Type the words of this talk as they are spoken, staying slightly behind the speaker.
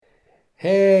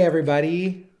Hey,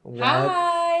 everybody.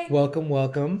 Hi. Welcome.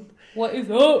 What is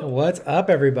up? What's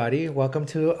up, everybody? Welcome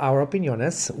to Our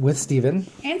Opiniones with Steven.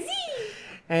 And Z.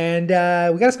 And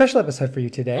we got a special episode for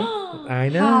you today. I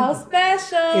know. How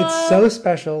special. It's so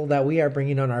special that we are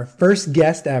bringing on our first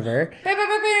guest ever. Bam.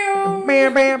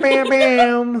 Bam, bam, bam,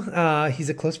 bam. He's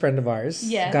a close friend of ours.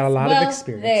 Yes. Got a lot of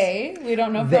experience. We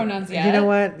don't know pronouns yet. You know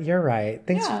what? You're right.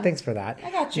 Thanks for that.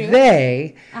 I got you.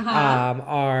 They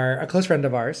are a close friend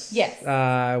of ours.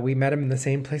 Yes. We met him in the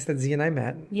same place that Z and I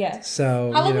met. Yes.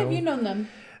 So how long have you known them?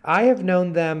 I have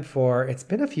known them for, it's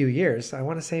been a few years. I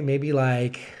want to say maybe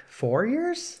like 4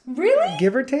 years. Really?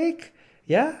 Give or take.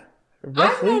 Yeah.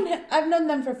 Roughly. I've known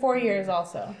them for 4 years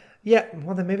also. Yeah.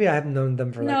 Well, then maybe I haven't known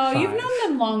them for like 5. No, you've known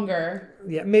them longer.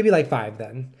 Yeah, maybe like 5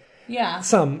 then. Yeah.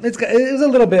 It was a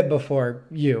little bit before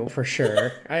you, for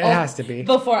sure. It has to be.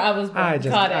 Before I was born.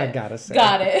 I gotta say.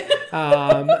 Got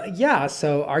it. Yeah,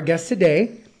 so our guest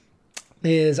today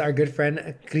is our good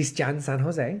friend Christian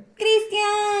SanJose.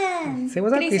 Christian. Say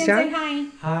what's up, Christian. Say hi.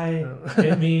 Hi,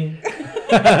 hit me.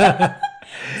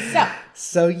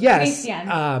 So yes,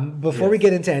 Christian. Before we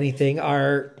get into anything,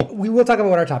 we will talk about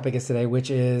what our topic is today, which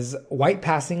is white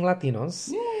passing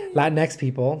Latinos, Latinx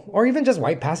people, or even just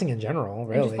white passing in general,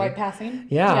 really. Just white passing?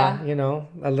 Yeah, you know,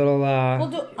 a little... we'll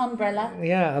do umbrella.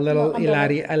 Yeah, a little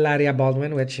Hilaria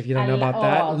Baldwin, which if you don't know about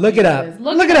that, look Jesus. it up.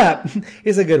 Look it up.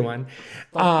 It's a good one.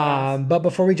 But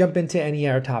before we jump into any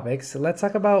of our topics, let's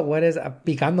talk about what is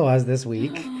picando us this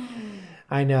week.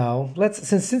 I know.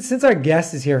 Since our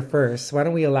guest is here first, why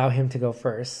don't we allow him to go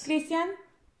first? Christian,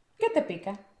 ¿qué te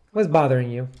pica? What's bothering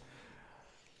you?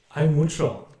 Hay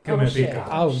mucho que me pica.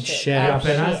 Oh, shit. Y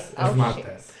apenas es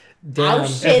martes. Damn. Oh,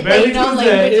 shit. It's barely They know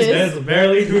Tuesday. languages. It's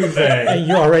barely Tuesday. And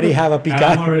you already have a I'm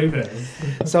pica. already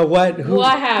pissed. So what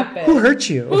happened? Who hurt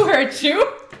you? Who hurt you?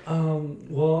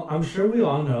 Well, I'm sure we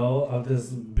all know of this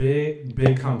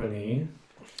big company.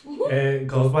 It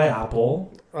goes by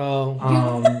Apple.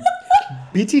 Oh.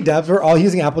 BT dubs, we're all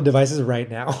using Apple devices right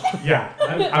now. Yeah,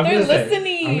 I'm They're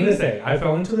going to say, I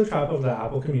fell into the trap of the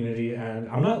Apple community and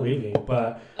I'm not leaving,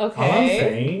 but all I'm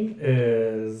saying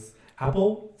is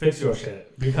Apple, fix your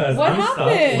shit. Because What I'm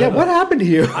happened? Yeah, what happened to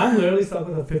you? I'm literally stuck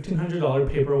with a $1,500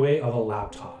 paperweight of a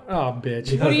laptop. Oh,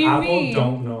 bitch. Because What do you Apple mean?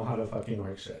 don't know how to fucking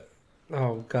work shit.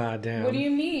 Oh, god damn. What do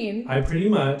you mean? I pretty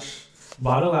much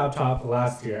bought a laptop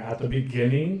last year at the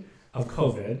beginning of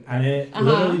COVID, and it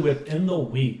literally within the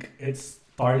week, it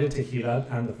started to heat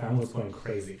up and the fan was going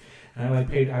crazy. And I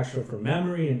paid extra for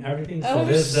memory and everything, so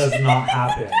this does not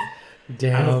happen.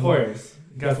 Damn. And of course,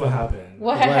 guess what happened?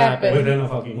 What happened? Within a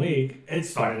fucking week, it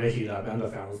started to heat up and the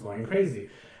fan was going crazy.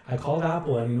 I called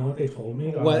Apple and you know what they told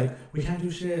me? They're like, we can't do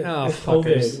shit. Oh, it's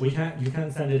fuckers. COVID. You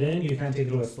can't send it in. You can't take it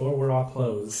to a store. We're all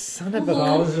closed. Son of So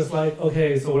I a... was just like,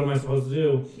 okay, so what am I supposed to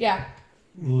do? Yeah.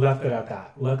 Left it at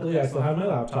that. Luckily, I still have my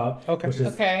laptop, which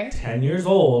is 10 years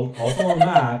old, also a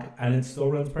Mac, and it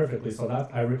still runs perfectly. So that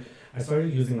I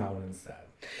started using that one instead.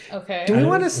 Okay. Do we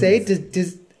want to say,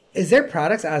 is their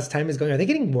products as time is going, are they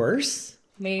getting worse?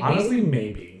 Maybe. Honestly,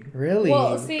 maybe. Really?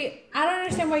 Well, see, I don't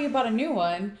understand why you bought a new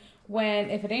one when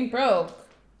if it ain't broke,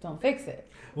 don't fix it.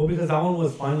 Well, because that one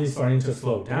was finally starting to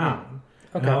slow down.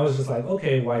 And I was just like,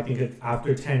 okay, well, I think it's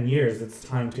after 10 years, it's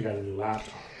time to get a new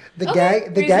laptop. The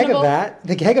gag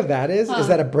of that is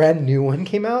that a brand new one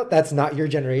came out that's not your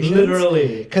generation.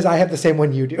 Literally. Because I have the same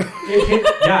one you do. And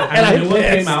the new one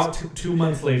came out 2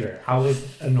 months later. I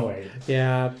was annoyed.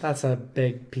 Yeah, that's a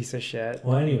big piece of shit.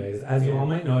 Well, anyways, as you all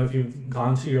might know, if you've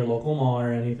gone to your local mall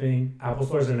or anything, Apple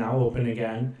stores are now open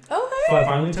again. Okay. So I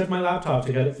finally took my laptop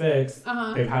to get it fixed.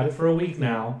 They've had it for a week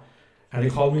now, and they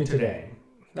called me today.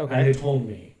 Okay. And they told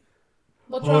me.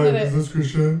 What's wrong with it? Is this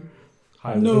Christian?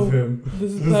 Hi, this is him.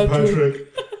 This is Patrick.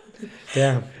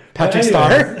 Damn. Patrick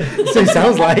Star? So he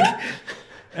sounds like.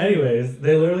 Anyways,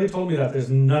 they literally told me that there's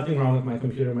nothing wrong with my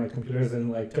computer. My computer's in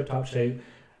like tip-top shape,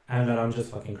 and that I'm just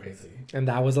fucking crazy. And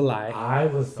that was a lie. I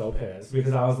was so pissed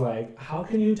because I was like, how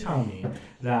can you tell me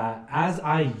that as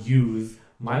I use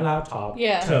my laptop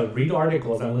to read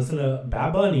articles and listen to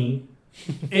Bad Bunny,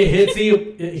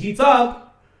 it heats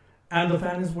up, and the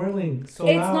fan is whirling so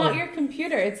loud. It's not your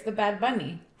computer, it's the Bad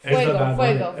Bunny. Fuego,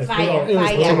 fire. It was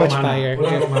too much fire.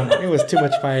 It was too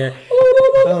much fire.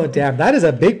 Oh, damn. That is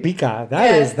a big pica.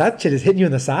 That shit is hitting you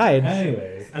in the side.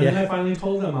 Anyways, and then I finally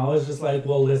told them, I was just like,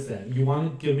 well, listen, you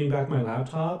want to give me back my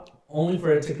laptop only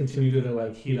for it to continue to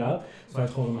like heat up? So I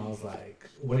told them, I was like,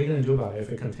 what are you going to do about it if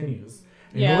it continues?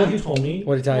 And you know what he told me?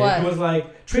 What did he tell you? He was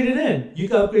like, trade it in. You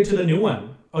can upgrade to the new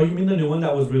one. Oh, you mean the new one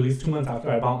that was released 2 months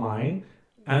after I bought mine?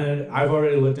 And I've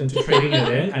already looked into trading it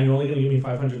in, and you're only going to give me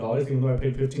 $500 even though I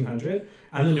paid $1,500,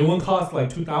 and the new one costs like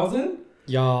 $2,000.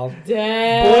 Y'all.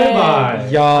 Dead. Boy, bye.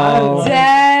 Y'all.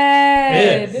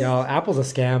 Dead. Y'all, Apple's a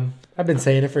scam. I've been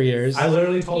saying it for years. I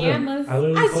literally told him.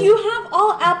 As you have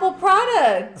all Apple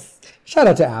products. Shout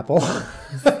out to Apple.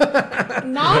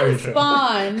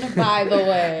 Non-spawn, by the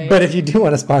way. But if you do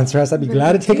want to sponsor us, I'd be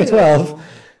glad to take a 12.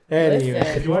 Anyway.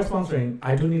 Listen. If you are sponsoring,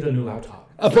 I do need a new laptop.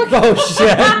 Oh,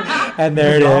 shit. And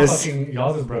there it is.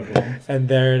 Y'all is broken. And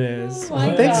there it is. Oh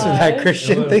my Thanks for that, gosh.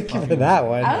 Christian. Thank you for that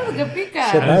one. That was a good peek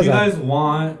at. Shit, And if you That was guys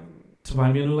want to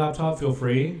buy me a new laptop, feel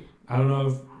free. I don't know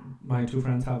if my two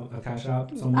friends have a cash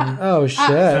app somewhere. Oh, shit.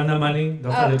 Send them money.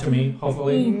 They'll send it to me,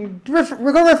 hopefully. We're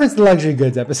going to reference the luxury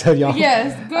goods episode, y'all.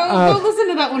 Yes, go listen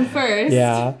to that one first.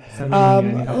 Yeah. Send me money.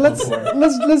 I need help Let's for it.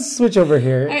 let's switch over All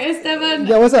here. right, Esteban,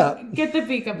 Yeah, what's up? get the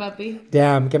pika, puppy.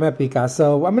 Damn, get my pica.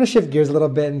 So I'm going to shift gears a little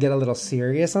bit and get a little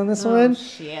serious on this one.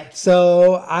 Shit.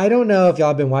 So I don't know if y'all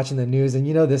have been watching the news, and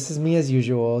this is me as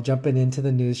usual, jumping into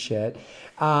the news shit.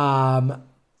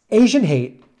 Asian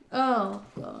hate. Oh,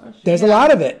 gosh. There's a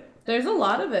lot of it. There's a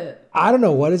lot of it. I don't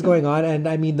know what is going on, and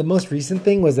I mean the most recent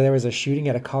thing was that there was a shooting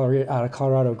at a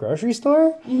Colorado grocery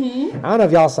store. Mm-hmm. I don't know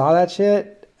if y'all saw that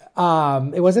shit.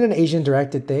 It wasn't an Asian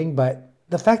directed thing, but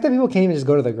the fact that people can't even just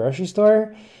go to the grocery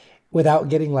store without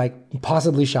getting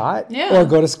possibly shot, or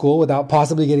go to school without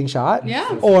possibly getting shot,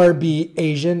 or be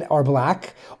Asian or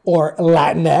black or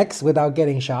Latinx without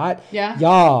getting shot. Yeah.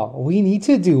 Y'all, we need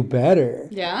to do better.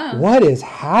 Yeah. What is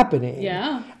happening?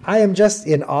 Yeah. I am just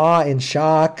in awe, in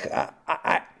shock.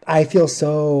 I feel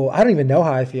so, I don't even know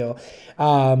how I feel.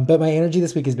 But my energy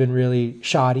this week has been really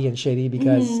shoddy and shitty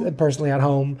because personally at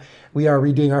home, we are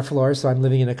redoing our floors. So I'm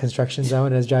living in a construction zone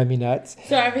and it's driving me nuts.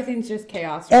 So everything's just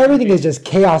chaos. Everything is just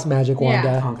chaos magic,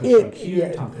 Wanda. Tonka truck here,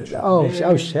 Tonka truck there.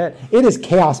 Oh shit. It is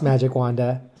chaos magic,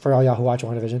 Wanda, for all y'all who watch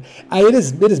WandaVision. It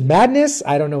is madness.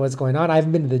 I don't know what's going on. I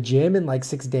haven't been to the gym in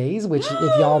 6 days, which if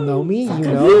y'all know me, you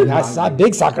know that's a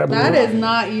big soccer move. That is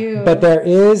not you. But there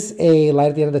is a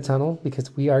light at the end of the tunnel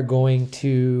because we are going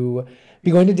to be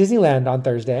going to Disneyland on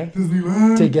Thursday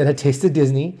to get a taste of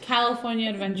Disney. California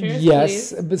Adventures.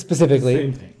 Yes, please. but specifically.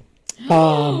 Same thing.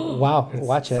 Wow,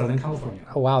 watch it. Southern California.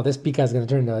 Oh, wow, this Pika is going to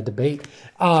turn into a debate.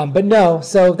 But no,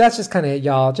 so that's just kind of it,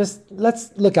 y'all. Just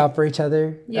let's look out for each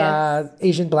other. Yes.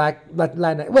 Asian, black,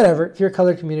 Latin, whatever. If you're a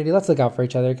colored community, let's look out for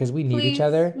each other because we need Please. each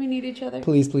other. We need each other.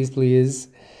 Please, please, please.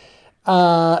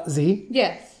 Z,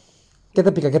 Yes. get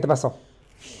the Pika, get the paso.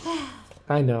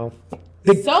 I know.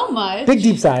 So much. Big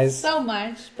deep size. So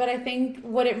much. But I think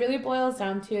what it really boils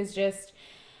down to is just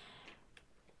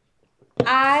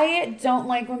I don't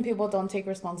like when people don't take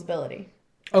responsibility.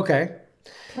 Okay.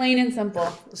 Plain and simple.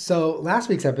 So last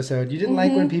week's episode, you didn't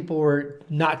like when people were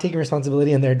not taking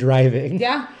responsibility and they're driving.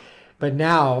 Yeah. But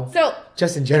now, So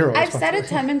just in general, I've said it responsibility.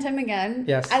 time and time again.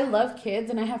 Yes. I love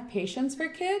kids and I have patience for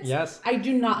kids. Yes. I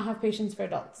do not have patience for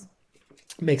adults.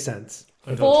 Makes sense.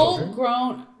 Adult Full children.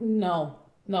 grown. No.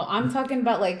 I'm talking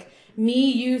about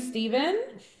me, you, Steven.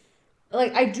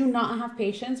 I do not have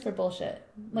patience for bullshit.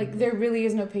 There really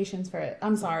is no patience for it.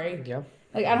 I'm sorry. Yeah.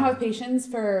 I don't have patience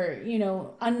for,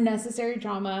 unnecessary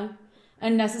drama,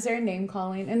 unnecessary name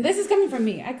calling. And this is coming from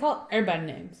me. I call everybody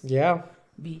names. Yeah.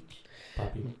 Beach.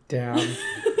 Poppy. Damn.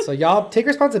 So y'all take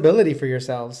responsibility for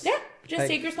yourselves. Yeah. Just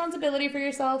take responsibility for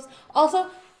yourselves. Also,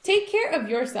 take care of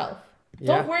yourself.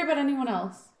 Yeah. Don't worry about anyone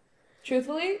else.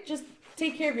 Truthfully, just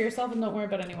take care of yourself and don't worry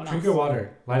about anyone else. Drink your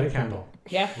water. Light a candle.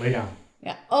 Yeah. Lay down.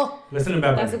 Yeah. Oh, Listen to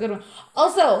Beverly. that's a good one.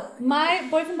 Also, my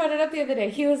boyfriend brought it up the other day.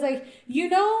 He was like,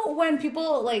 when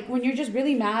people, when you're just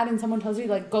really mad and someone tells you,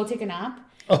 go take a nap?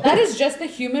 Oh. That is just the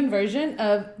human version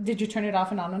of, did you turn it off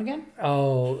and on again?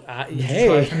 Oh, Try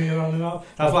hey. turning it on and off.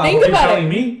 That's what Think Apple keeps about telling it.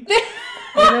 me.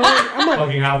 You know what?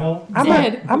 Fucking Apple. I'm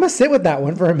Dead. going to sit with that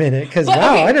one for a minute because, But,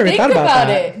 wow, okay, I never think thought about that.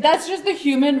 it. That's just the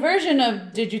human version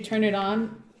of, did you turn it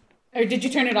on? Or did you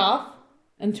turn it off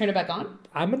and turn it back on?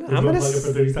 I'm Did you gonna unplug it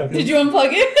for 30 seconds? Did you unplug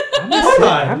it?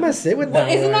 I'm gonna sit with that.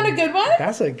 Isn't one. that a good one?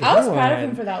 That's a good I was one. proud of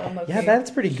him for that one, Loki. Yeah,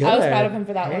 that's pretty good. I was proud of him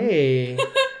for that one. Hey,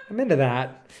 I'm into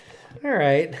that. All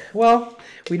right. Well,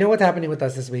 we know what's happening with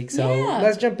us this week, so Yeah.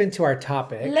 let's jump into our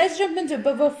topic. Let's jump into it.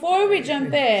 But before we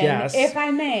jump in, Yes. if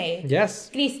I may, Yes.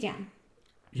 Christian,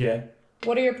 Yeah.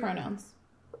 what are your pronouns?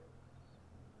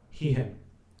 He, him.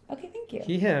 Okay, thank you.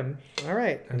 He, him. All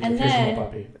right. And, And the occasional then-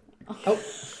 puppy. Oh,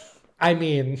 I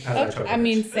mean, As I chuckle. I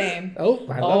mean, same. oh,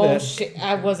 I love Oh, it. shit.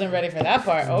 I wasn't ready for that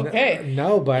part. Okay.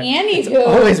 No, but Anywho, it's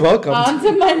always welcome. on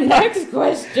to my next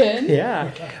question. Yeah.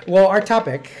 Well, our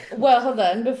topic. Well, hold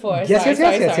on. Before. Yes, sorry, yes, sorry,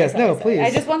 yes, yes, sorry, yes. sorry, No, sorry. please. I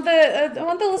just want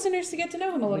the listeners to get to know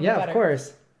him a little bit Yeah, better. of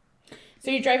course. So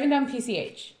you're driving down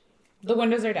PCH. The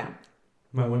windows are down.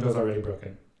 My window's already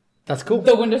broken. That's cool.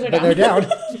 The windows are But down. they're down.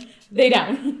 They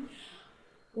down.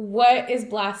 what is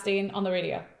blasting on the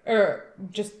radio? Or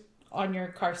just on your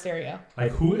car stereo?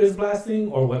 Like, who is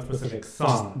blasting or what specific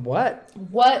song? What?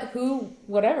 What, who,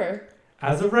 whatever.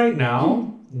 As of right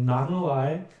now, not gonna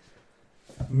lie,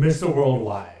 Mr.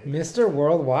 Worldwide. Mr.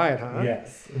 Worldwide, huh?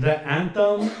 Yes. The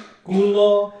anthem,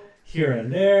 Culo, Here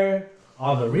and There,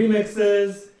 all the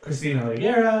remixes, Christina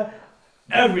Aguilera,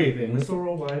 everything. Mr.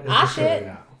 Worldwide is the shit right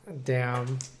now.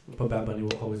 Damn. But Bad Bunny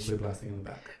will always play blasting in the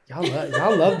back.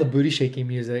 Y'all love the booty shaking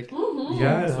music. Mm-hmm.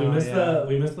 Yes, we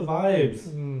missed the vibes.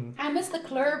 Mm. I miss the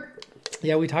club.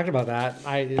 Yeah, we talked about that.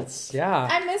 I miss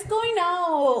going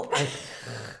out.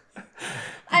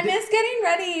 I miss getting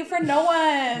ready for no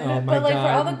one, Oh my but like God.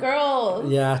 for all the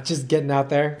girls. Yeah, just getting out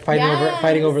there, fighting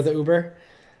Yes. over the Uber.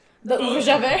 The Uber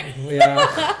chauffeur.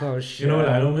 Yeah. Oh shit. You know what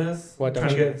I don't miss? What don't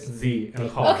Trying you to get Z in a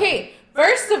car. Okay,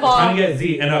 first of all, Trying to get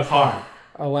Z in a car.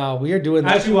 Oh wow, we are doing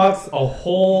As she walks a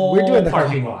whole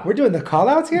parking lot. We're doing the call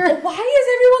outs here. why is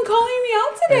everyone calling me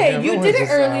out today? You Everyone's did it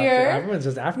just earlier. Everyone's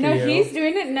just after No, you. he's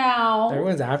doing it now.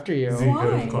 Everyone's after you. Z, Why?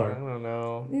 get in the I car. don't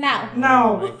know. Now. Oh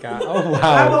No. my god. Oh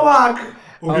Have a wow. walk.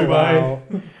 Okay, Oh, bye. wow.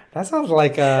 That sounds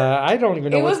like I don't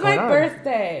even know It what's was going my on.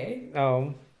 birthday.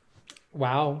 Oh.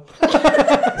 Wow.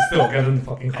 Still, get in the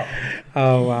fucking car.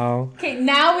 Oh wow. Okay,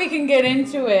 now we can get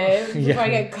into it before I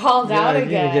get called out you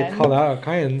again. get called out all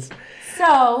kinds.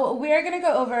 So we're gonna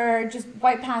go over just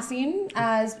white passing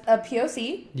as a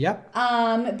POC. Yep.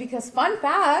 Because fun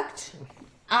fact,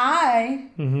 I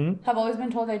Mm-hmm. have always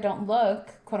been told I don't look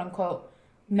quote unquote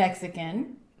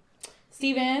Mexican.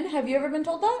 Steven, have you ever been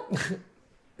told that?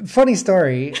 Funny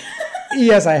story.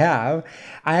 Yes, I have.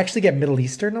 I actually get Middle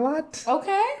Eastern a lot.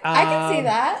 Okay, I can see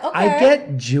that. Okay, I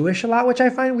get Jewish a lot, which I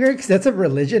find weird because that's a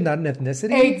religion, not an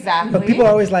ethnicity. Exactly. But people are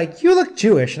always like, "You look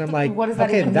Jewish," and I'm like, What does that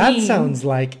 "Okay, even that mean?" sounds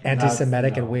like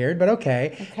anti-Semitic no. and weird, but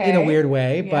okay, Okay. in a weird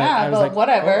way." But yeah, I was but like,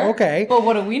 whatever. "Oh, okay." But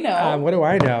what do we know? What do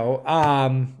I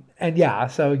know? And yeah,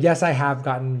 so yes, I have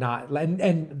gotten not.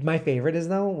 And my favorite is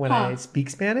though when I speak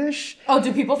Spanish. Oh,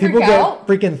 do people freak People out?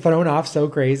 get freaking thrown off so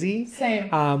crazy. Same.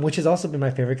 Which has also been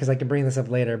my favorite because I can bring this up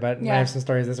later. But Yeah. I have some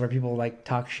stories this where people like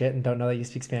talk shit and don't know that you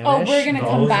speak Spanish. Oh, we're gonna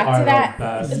come Those back are to the that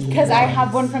best because I ones.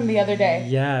 have one from the other day.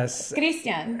 Yes.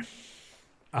 Christian,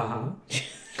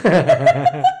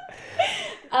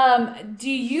 do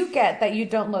you get that you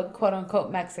don't look quote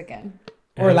unquote Mexican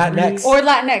Or Latinx. or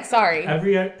Latinx? Sorry.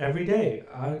 Every day.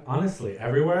 Honestly,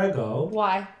 everywhere I go,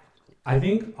 Why? I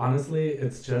think honestly,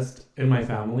 it's just in my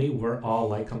family, we're all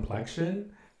light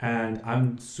complexion, and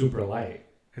I'm super light.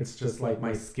 It's just like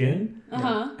my skin,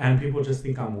 and people just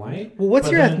think I'm white. Well, what's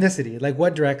But your then- ethnicity? Like,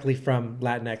 what directly from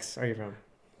Latinx are you from?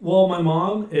 Well, my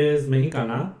mom is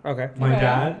Mexicana. Okay. My Okay.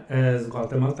 dad is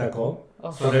Guatemalteco.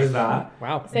 So there's that.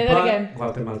 Wow. Say that But again.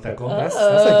 Guatemalteco. That's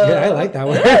a good. I like that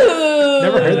one. Ooh.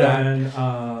 Never heard that. And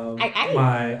Ay.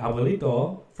 my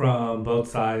abuelito from both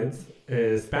sides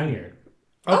is Spaniard.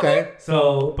 Okay.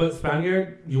 So, but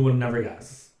Spaniard, you would never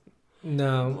guess.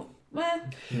 No. Meh.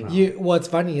 No. What's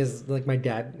funny is like my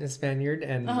dad is Spaniard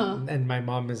and Uh-huh. and my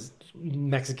mom is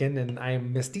Mexican and I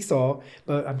am mestizo.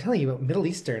 But I'm telling you, Middle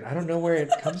Eastern. I don't know where it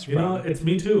comes from. You know, it's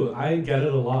me too. I get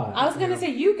it a lot. I was gonna say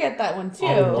you get that one too.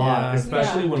 A lot, Yeah.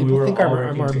 especially when we People were think all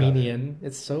I'm working together. Armenian.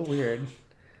 It's so weird.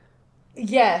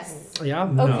 Yes. Yeah.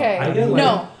 No, Okay. I get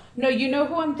like, No, you know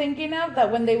who I'm thinking of?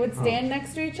 That when they would stand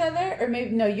next to each other, or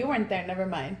maybe no, you weren't there. Never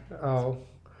mind. Oh.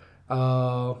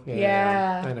 Oh. Yeah.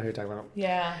 Yeah. I know who you're talking about.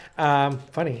 Yeah.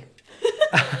 Funny.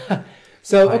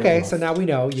 So I okay, know. so now we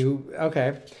know you.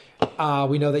 Okay,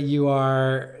 we know that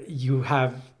you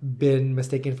have been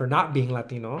mistaken for not being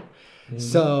Latino.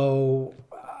 So,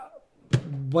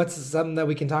 what's something that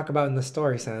we can talk about in the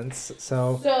story sense?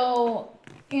 So,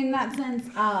 in that sense,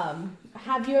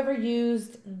 have you ever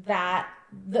used that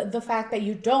the fact that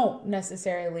you don't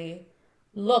necessarily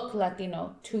look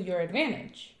Latino to your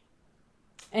advantage?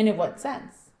 And in what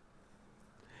sense?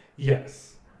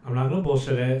 yes, I'm not gonna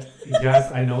bullshit it.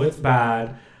 Yes, I know it's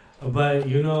bad, but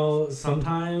you know,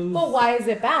 sometimes. Well, why is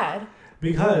it bad?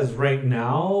 Because right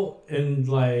now, in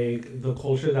like the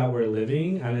culture that we're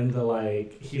living and in the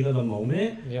like heat of the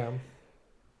moment, Yeah.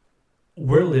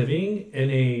 we're living in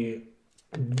a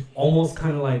almost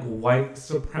kind of like white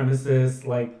supremacist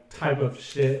like type of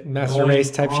shit. Master going race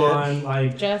type on, shit.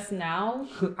 Like, Just now?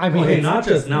 I mean, okay, it's not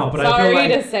just now, but I Sorry feel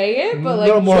like, to say it, but a like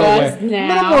little more just aware,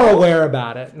 now. a little more aware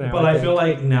about it. Now, but I think. feel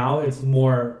like now it's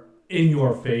more in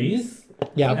your face,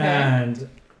 yeah. Okay. and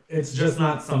it's just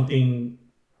not something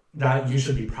that you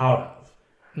should be proud of.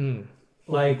 Mm.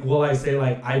 Like, will I say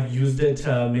like I've used it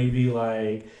to maybe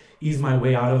like ease my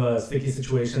way out of a sticky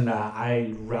situation that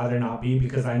I'd rather not be,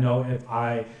 because I know if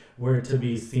I were to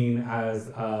be seen as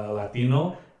a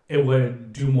Latino, it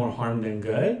would do more harm than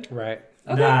good. Right.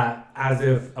 that as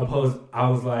if opposed, I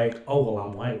was like, oh, well,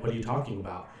 I'm white. What are you talking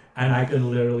about? And I could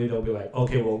literally, they'll be like,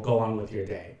 okay, well, go on with your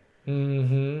day.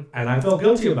 And I felt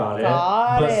guilty about it.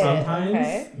 But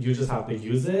sometimes you just have to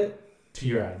use it to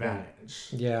your advantage.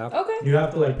 Yeah. Okay. You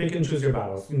have to like pick and choose your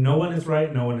battles. No one is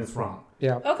right. No one is wrong.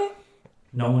 Yeah. Okay.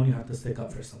 No one, you have to stick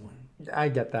up for someone. I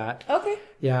get that. Okay.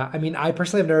 Yeah. I mean, I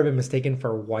personally have never been mistaken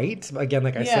for white. Again,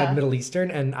 like I said, Middle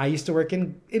Eastern. And I used to work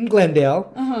in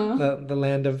Glendale, the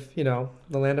land of,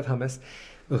 the land of hummus.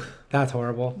 Ugh, that's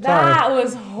horrible. That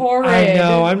was horrid. I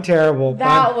know, I'm terrible.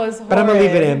 That was horrid. But I'm going to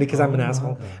leave it in because I'm an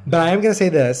asshole. But I am going to say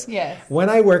this. Yes. When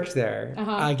I worked there,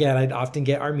 again, I'd often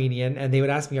get Armenian. And they would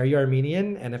ask me, are you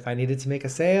Armenian? And if I needed to make a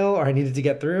sale or I needed to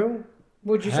get through.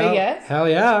 Would you say yes? Hell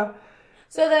yeah.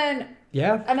 So then,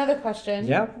 yeah. Another question.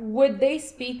 Yeah. Would they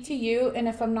speak to you? And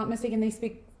if I'm not mistaken, they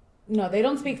speak... No, they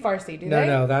don't speak Farsi, do they?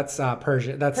 No, that's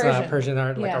Persian. That's Persian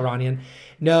or like Iranian.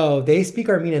 No, they speak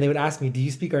Armenian. They would ask me, do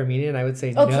you speak Armenian? And I would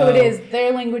say no. Oh, so it is.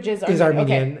 Their language is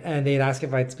Armenian. Okay. And they'd ask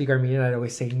if I'd speak Armenian. I'd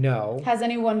always say no. Has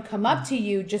anyone come up to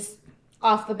you just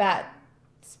off the bat,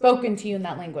 spoken to you in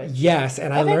that language? Yes,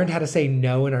 and I learned how to say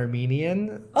no in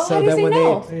Armenian. Oh, how do you say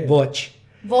no? Voch.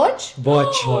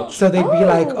 Voch? So they'd be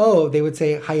like, they would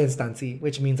say Hai instanci,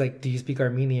 which means like, do you speak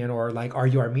Armenian? Or like, are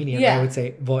you Armenian? Yeah. I would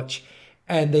say Voch.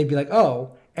 And they'd be like,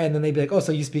 oh. And then they'd be like, oh,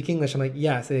 so you speak English? I'm like,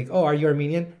 yes. They're like, oh, are you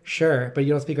Armenian? Sure. But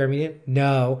you don't speak Armenian?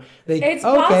 No. It's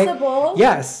possible.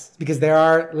 Yes. Because there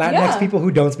are Latinx people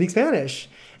who don't speak Spanish.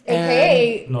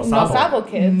 AKA No Sabo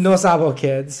kids. No Sabo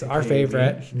kids, our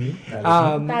favorite.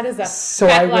 That is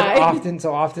a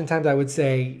oftentimes I would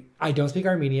say, I don't speak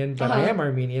Armenian, but I am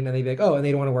Armenian. And they'd be like, oh, and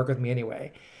they don't want to work with me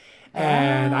anyway.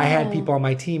 And I had people on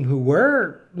my team who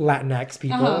were Latinx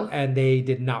people, and they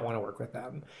did not want to work with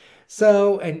them.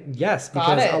 So, and yes,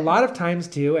 because a lot of times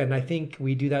too, and I think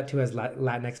we do that too as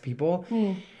Latinx people,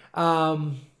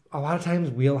 a lot of times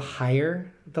we'll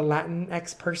hire the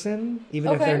Latinx person,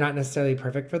 even if they're not necessarily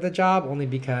perfect for the job, only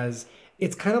because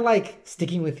it's kind of like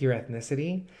sticking with your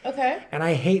ethnicity. Okay. And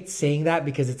I hate saying that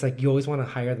because it's like you always want to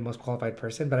hire the most qualified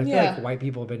person, but I feel like white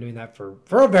people have been doing that for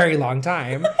a very long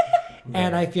time.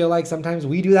 And I feel like sometimes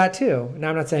we do that too.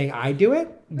 Now, I'm not saying I do it,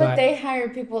 but they hire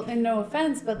people, and no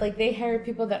offense, but like they hire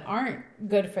people that aren't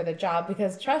good for the job,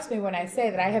 because trust me when I say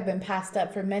that I have been passed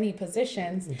up for many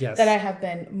positions that I have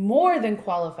been more than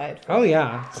qualified for. Oh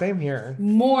yeah, same here.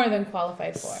 More than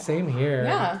qualified for. Same here.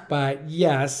 Yeah. But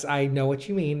yes, I know what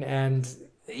you mean, and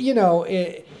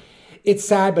it's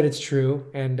sad, but it's true,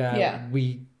 and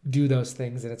we do those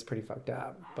things, and it's pretty fucked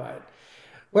up, but.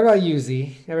 What about you,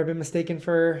 Z? Ever been mistaken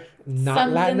for not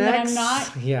Something Latinx? That I'm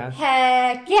not? Yeah.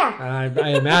 Heck yeah.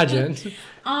 I imagine.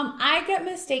 I get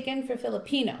mistaken for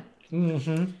Filipino.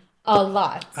 Mm-hmm. A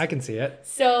lot. I can see it.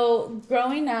 So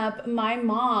growing up, my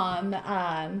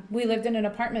mom, we lived in an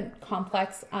apartment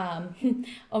complex over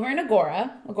in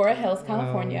Agora Hills,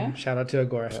 California. Shout out to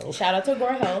Agora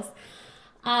Hills.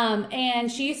 And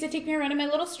she used to take me around in my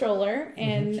little stroller,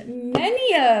 and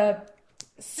many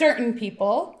certain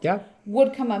people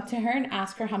would come up to her and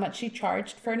ask her how much she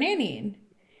charged for nannying.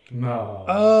 No.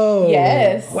 Oh.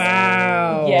 Yes.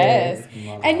 Wow. Yes.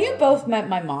 And you both met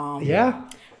my mom. Yeah.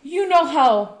 You know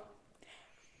how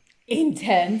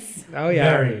intense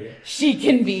she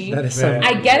can be. That is so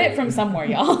I get it from somewhere,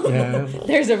 y'all. Yeah.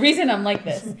 There's a reason I'm like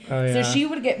this. Oh, yeah. So she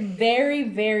would get very,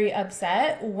 very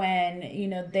upset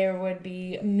when, there would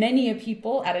be many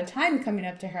people at a time coming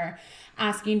up to her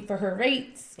asking for her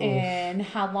rates and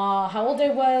how old I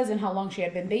was and how long she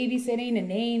had been babysitting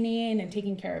and nannying and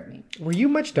taking care of me. Were you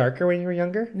much darker when you were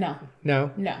younger? No.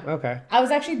 No? No. Okay. I was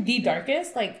actually the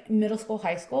darkest, like middle school,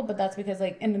 high school, but that's because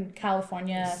like in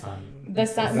California, the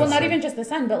sun, well, not even just the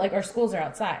sun, but like our schools are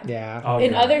outside. Yeah. Oh,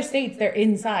 in other states, they're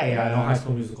inside. Yeah, no High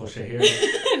School Musical shit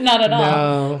here. Not at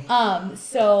all. No.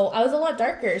 So I was a lot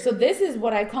darker. So this is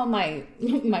what I call my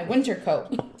winter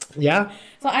coat. Yeah.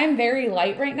 So I'm very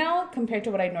light right now compared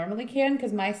to what I normally can,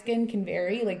 because my skin can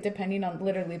vary, like depending on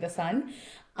literally the sun.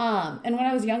 And when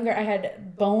I was younger, I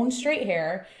had bone straight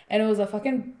hair, and it was a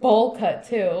fucking bowl cut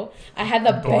too. I had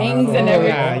the bangs and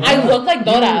everything. Yeah. I looked like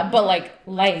Dora, but like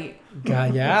light.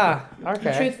 God, yeah.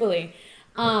 Okay. Truthfully.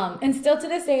 And still to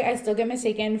this day, I still get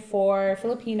mistaken for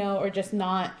Filipino or just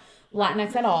not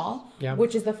Latinx at all,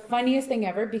 which is the funniest thing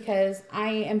ever, because I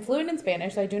am fluent in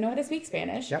Spanish, so I do know how to speak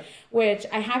Spanish, which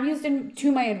I have used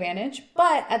to my advantage.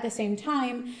 But at the same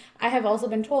time, I have also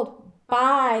been told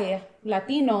by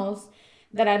Latinos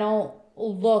that I don't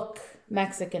look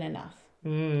Mexican enough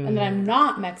and that I'm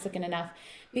not Mexican enough,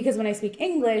 because when I speak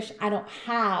English, I don't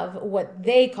have what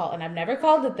they call, and I've never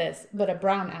called it this, but a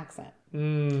brown accent.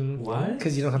 What?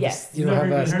 Because you don't have you don't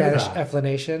have a Spanish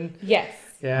explanation. Yes.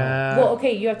 Yeah. Well,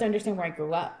 okay, you have to understand where I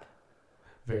grew up.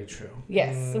 Very true.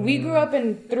 Yes, we grew up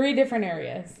in 3 different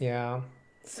areas. Yeah.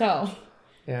 So,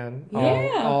 Yeah.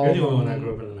 Yeah. You're the only one that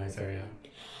grew up in a nice area.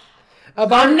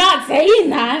 I'm not saying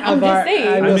that. I'm just saying.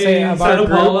 I I will mean, say of our Santa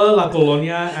group- Paula, La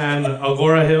Colonia, and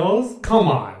Agora Hills. Come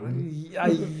on.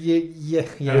 Yeah.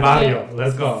 El barrio.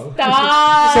 Let's go.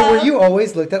 Stop. So were you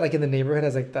always looked at like in the neighborhood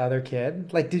as like the other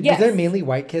kid? Like, was Yes. there mainly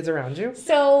white kids around you?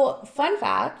 So, fun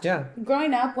fact. Yeah.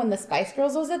 Growing up, when the Spice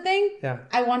Girls was a thing, Yeah.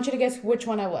 I want you to guess which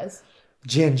one I was.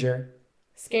 Ginger.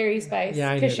 Scary Spice. Yeah,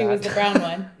 I knew Because she was that. the brown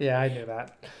one. Yeah, I knew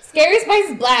that. Scary Spice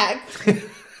is black.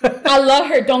 I love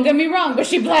her. Don't get me wrong, but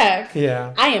she black.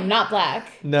 Yeah. I am not black.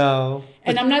 No.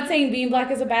 And I'm not saying being black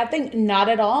is a bad thing. Not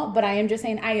at all. But I am just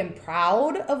saying I am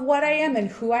proud of what I am and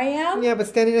who I am. Yeah, but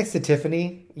standing next to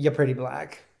Tiffany, you're pretty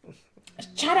black.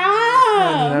 Shut up.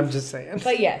 I mean, I'm just saying.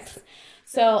 But yes.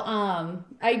 So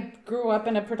I grew up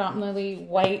in a predominantly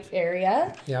white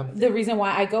area. Yeah. The reason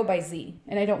why I go by Z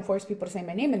and I don't force people to say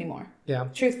my name anymore. Yeah.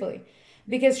 Truthfully.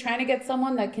 Because trying to get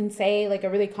someone that can say like a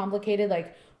really complicated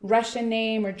like Russian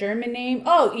name or German name,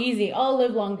 oh, easy. All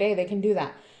live long day. They can do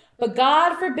that. But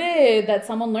God forbid that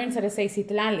someone learns how to say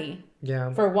Citlali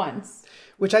Yeah. for once.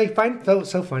 Which I find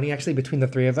so funny actually between the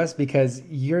three of us because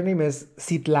your name is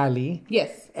Citlali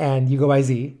Yes. and you go by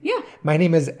Z. Yeah. My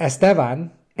name is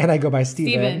Esteban and I go by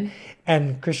Steven.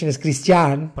 And Christian is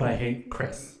Christian, But I hate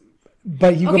Chris.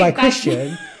 but you go Okay, by fine.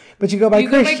 Christian. But you go by You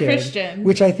go by Christian. Christian.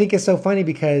 Which I think is so funny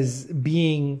because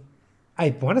I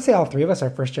want to say all three of us are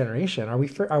first generation. Are we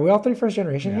all three first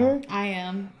generation Yeah. here? I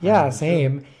am. Yeah,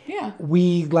 same. Yeah.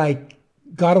 We like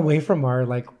got away from our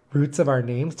like roots of our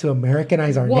names to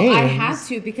Americanize our Well, names. I had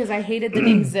to because I hated the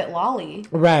name Zitlali.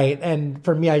 Right. And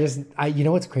for me, you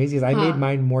know what's crazy is I Huh. made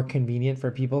mine more convenient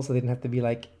for people so they didn't have to be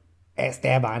like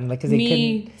Esteban, like, because they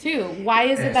Me too. Why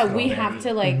is it that we have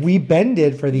to like? couldn't. We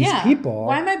bended for these Yeah. people.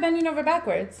 Why am I bending over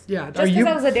backwards? Yeah. Just because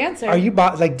I was a dancer. Are you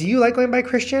like? Do you like going by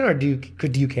Christian, or do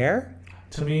you care?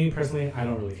 To me, personally, I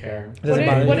don't really care. Does it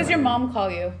bother What you? does your mom call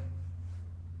you?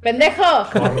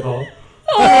 Pendejo. Gordo.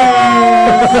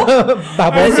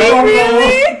 Baboso?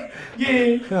 Really?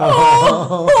 Yay.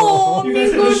 Oh, You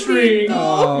guys hit a string.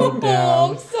 Oh,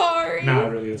 damn. I'm sorry. Nah,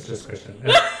 really, it's just Christian.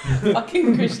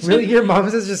 Fucking Christian. Really, your mom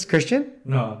is just Christian?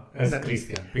 No, it's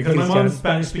Christian. Because my Christian. mom's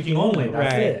Spanish speaking only.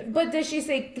 That's Right. it. But does she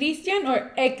say Christian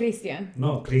or e Christian?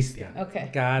 No, Christian. Okay.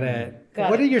 Got it. Got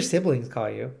What it. do your siblings call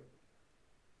you?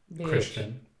 Bitch.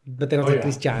 Christian. But they don't Oh, say yeah.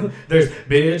 Christian. There's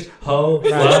bitch, hoe,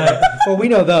 Right. slut. Well, we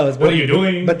know those. What are you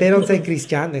doing? But they don't say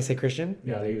Christian, they say Christian.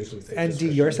 Yeah, they usually say And just do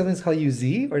Christian. your siblings call you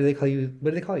Z, or do they call you?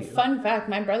 What do they call you? Fun fact: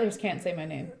 my brothers can't say my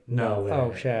name. No way.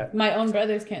 Oh shit! My own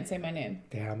brothers can't say my name,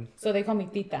 Damn. so they call me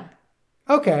Tita.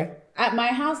 Okay. At my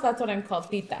house, that's what I'm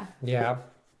called, Tita. Yeah.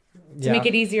 To make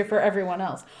it easier for everyone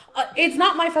else. It's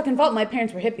not my fucking fault. My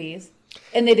parents were hippies,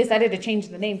 and they decided to change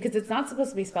the name because it's not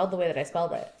supposed to be spelled the way that I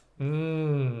spelled it.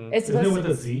 It's Isn't it supposed with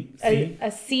to a Z? a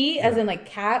C as in like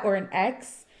cat, or an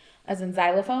X as in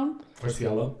xylophone, Or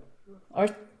cielo? or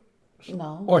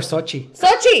no. Or Sochi.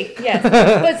 Sochi, yes.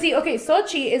 But see, okay,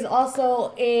 Sochi is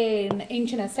also an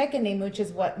ancient Aztecan name, which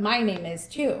is what my name is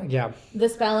too. Yeah. The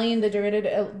spelling, the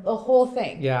derivative, the whole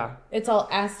thing. Yeah. It's all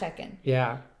Aztecan.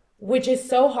 Yeah. Which is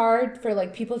so hard for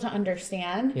like people to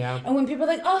understand. Yeah. And when people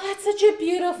are like, "Oh, that's such a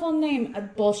beautiful name,"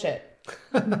 bullshit.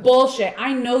 Bullshit.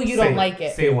 I know you don't like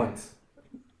it. Say it once.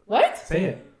 What? Say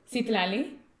it.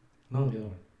 Citlali? No, the other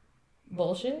one.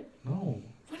 Bullshit. No.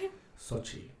 What?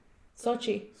 Sochi.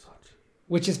 Sochi. Sochi.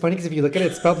 Which is funny because if you look at it,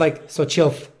 it's spelled like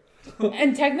Xochitl.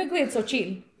 And technically, it's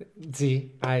Xochitl.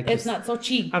 See, It's not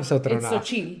Xochitl. I'm so thrown It's off.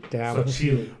 Xochitl. Damn.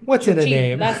 Sochil. What's in a Xochitl.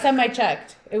 name? Last time I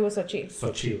checked, it was Xochitl.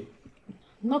 Sochil.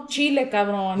 No Chile,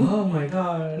 cabron. Oh my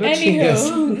god. No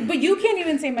Anywho, but you can't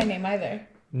even say my name either.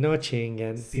 No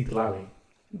chingan. Citlali.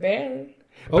 Barely.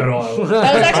 Oh. Pero,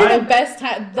 That was actually I the best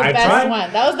time. The I best tried.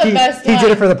 one. That was the best He one.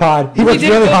 did it for the pod. He worked did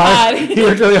it really for the hard. pod. He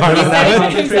worked really hard on He that said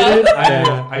one. it himself.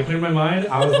 Yeah. I cleared my mind.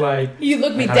 I was like, You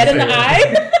looked me I dead in gotta the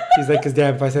say it. eye. He's like, because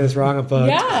damn, if I say this wrong, I'm fucked.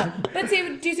 Yeah. But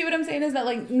see, do you see what I'm saying? Is that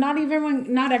like not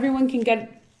everyone can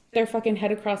get their fucking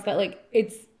head across that like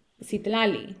it's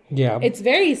Citlali. Yeah. It's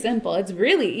very simple. It's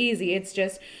really easy. It's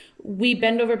just we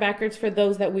bend over backwards for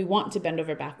those that we want to bend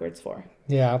over backwards for.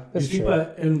 Yeah, you that's see, true.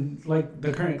 but in like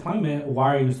the current climate,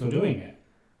 why are you still doing it?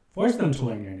 Force them to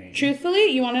learn your name. Truthfully,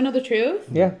 you want to know the truth?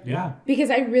 Yeah. Yeah.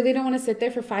 Because I really don't want to sit there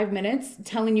for 5 minutes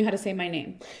telling you how to say my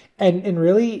name. And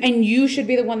really, And you should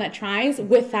be the one that tries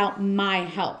without my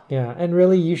help. yeah, and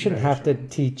really, you shouldn't have to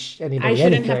teach anybody. I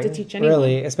shouldn't have to anything, teach anyone.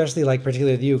 Really, especially like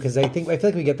particularly with you, because I feel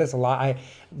like we get this a lot.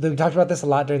 We talked about this a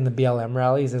lot during the BLM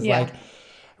rallies. Is Yeah. like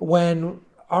when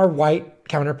our white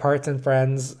counterparts and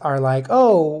friends are like,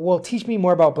 oh, well, teach me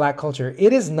more about Black culture.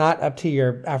 It is not up to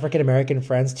your African American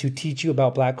friends to teach you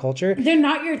about Black culture. They're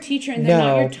not your teacher, and they're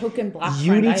not your token Black you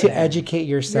friend need to either. educate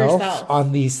yourself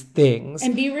on these things.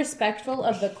 And be respectful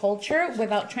of the culture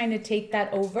without trying to take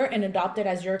that over and adopt it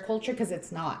as your culture, because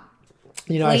it's not.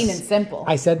 You know, plain and simple.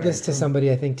 I said this to somebody,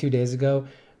 I think 2 days ago.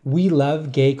 We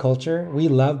love gay culture. We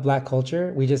love Black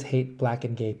culture. We just hate Black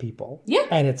and gay people. Yeah.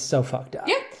 And it's so fucked up.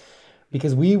 Yeah.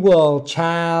 Because we will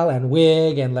chow and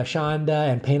wig and lashonda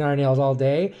and paint our nails all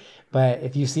day. But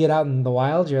if you see it out in the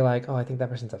wild, you're like, oh, I think that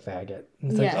person's a faggot.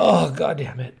 And it's like, oh, God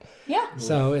damn it. Yeah.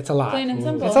 So it's a lot. Plain and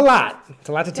simple. It's a lot. It's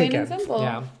a lot to take Plain in. and simple.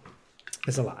 Yeah.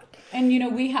 It's a lot. And, you know,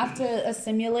 we have to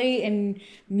assimilate and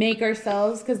make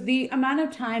ourselves, because the amount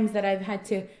of times that I've had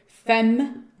to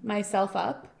fem myself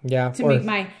up to make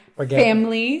my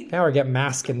family. Yeah, or get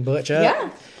masked and butch up.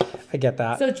 Yeah. I get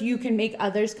that. So you can make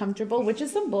others comfortable, which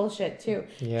is some bullshit too,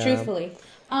 Yeah. truthfully.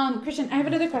 Christian, I have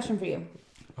another question for you.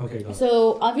 Okay, go.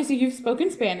 So obviously you've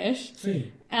spoken Spanish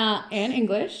Sí. And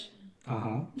English.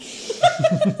 Uh-huh.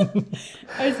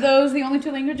 Are those the only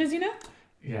two languages you know?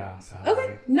 Yeah, sadly.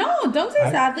 Okay. No, don't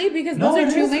say sadly, because those it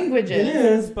are two is- languages. It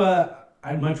is, but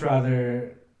I'd much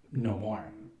rather know more.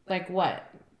 Like what?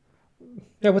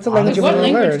 Yeah, what's the language you What want to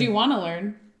language learn? do you want to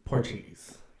learn?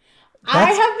 Portuguese.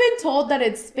 I have been told that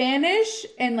it's Spanish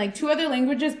and like two other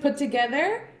languages put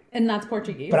together, and that's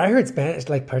Portuguese. But I heard Spanish,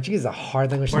 like Portuguese is a hard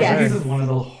language to Portuguese learn. is one of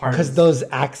the hardest. Because those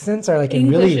accents are like in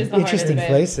English really is the hardest interesting bit.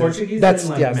 places. Portuguese that's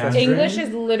and, like, yes, that's Mandarin. English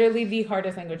is literally the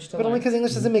hardest language to but only learn. because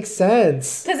English doesn't make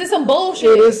sense. Because it's some bullshit.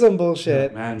 It is some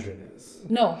bullshit. Mandarin is.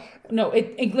 No,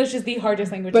 English is the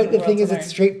hardest language in But the the world thing to is, learn. it's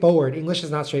straightforward. English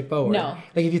is not straightforward. No.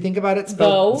 Like if you think about it,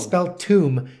 Though. spelled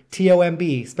tomb,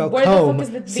 T-O-M-B, spelled Where the fuck comb,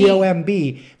 is the B?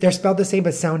 C-O-M-B. They're spelled the same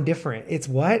but sound different. It's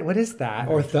what? What is that?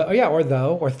 Or or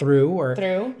though, or through, or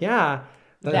Through. Yeah.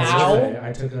 Thou. Yesterday,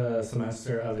 I took a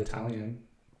semester of Italian.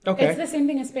 Okay. It's the same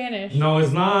thing as Spanish. No,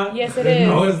 it's not. Yes, it is.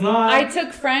 No, it's not. I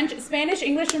took French. Spanish,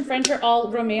 English, and French are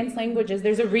all Romance languages.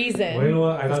 There's a reason. Well, you know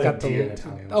what? I got, got a D the- in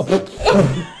Italian. Oh,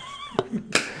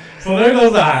 So there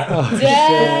goes that. oh shit.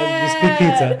 Yeah. You speak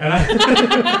pizza. And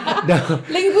I, No.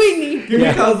 Linguini. give me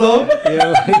calzone.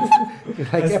 You're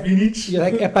like, Spinach. you're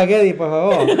like spaghetti,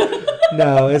 por favor.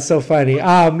 No, it's so funny.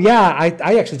 Yeah,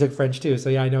 I actually took French too, so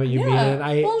yeah, I know what you mean. And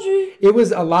Bonjour. it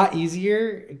was a lot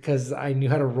easier because I knew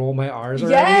how to roll my R's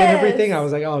already Yes. and everything. I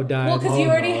was like, oh, done. Well, because you Oh,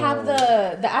 already no. have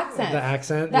the accent. The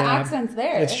accent, The yeah. accent's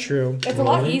there. It's true. It's a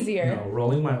lot easier. No,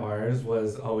 rolling my R's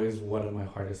was always one of my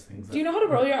hardest things. Do you know how to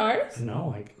roll your R's? No,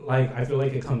 like I feel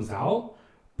like it comes out,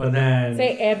 but then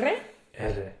Say R.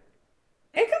 R.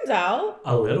 It comes out.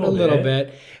 A little A little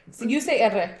bit. So you say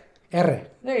R. R.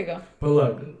 There you go. But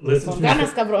look, listen Con to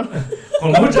ganas, me. cabrón.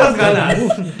 Con muchas ganas.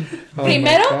 Oh my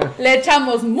Primero, God. le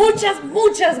echamos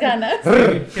muchas ganas.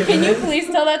 Can you please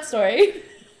tell that story?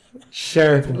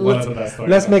 Sure. One of the best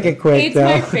stories. Let's make it quick, It's though.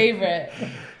 my favorite.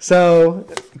 So,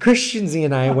 Christian Z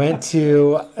and I went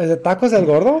to Tacos El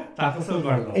Gordo Tacos El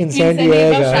Gordo. in San Diego,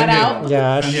 Diego. shout out.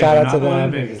 Yeah, San Diego, shout out not to the one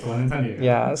in them. Vegas, the one in San Diego.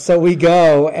 Yeah, so we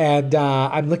go and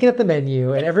I'm looking at the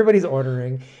menu and everybody's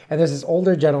ordering and there's this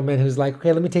older gentleman who's like,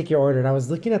 okay, let me take your order. And I was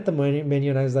looking at the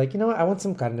menu and I was like, you know what, I want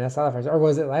some carne asada fries. Or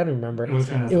was it? I don't remember. It was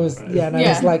carne asada It was, fries. yeah, and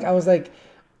Yeah. I was like,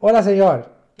 hola señor,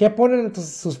 ¿qué ponen en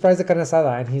sus fries de carne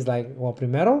asada? And he's like, well,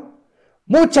 primero,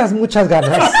 muchas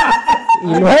ganas.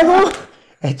 Y luego,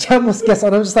 echamos queso.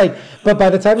 And I'm just like, but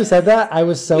by the time he said that, I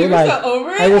was so You were like, so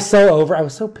over it? I was so over. I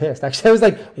was so pissed. Actually, I was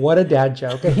like, what a dad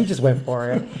joke. And he just went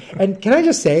for it. And can I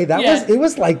just say, Yes. it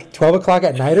was like 12 o'clock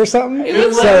at night or something. It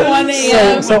was like 1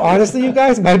 a.m. So honestly, you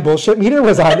guys, my bullshit meter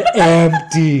was on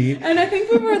empty. And I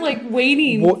think we were like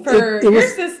waiting Well, for it your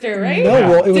was- sister, right? No,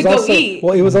 well, it to was go also eat.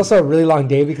 it was also a really long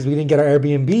day because we didn't get our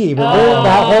Airbnb. Remember Oh,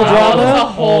 that whole that was a drama?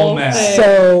 whole mess.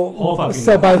 thing. Whole fucking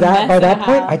So by that mess and a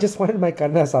point, half. I just wanted my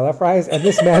carne asada fries, and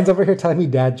this man's over here telling me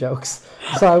dad jokes.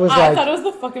 So I was I like, thought it was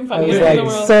the fucking I was funniest thing in the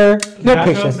like, world. sir, no Dad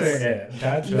patience. jokes are it.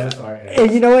 Dad jokes are it.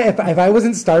 And you know what? If I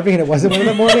wasn't starving and it wasn't 1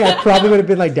 a.m, I probably would have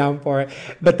been like down for it.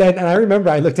 But then, and I remember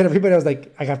I looked at everybody. I was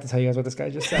like, I got to tell you guys what this guy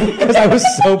just said because I was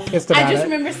so pissed about I just it.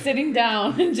 remember sitting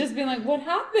down and just being like, what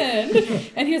happened?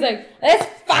 And he was like, this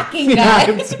fucking Yeah,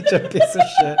 guy. I'm such a piece of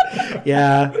shit.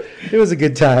 Yeah, it was a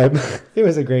good time. It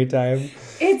was a great time.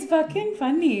 It's fucking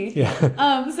funny.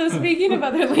 Yeah. So speaking of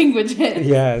other languages,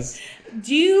 Yes.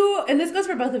 do you, and this goes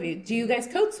for both of you, do you guys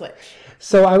code switch?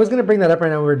 So I was gonna bring that up right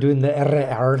now. We're doing the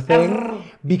RR thing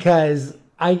because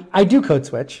I do code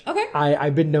switch. Okay.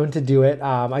 I've been known to do it.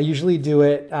 I usually do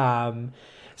it.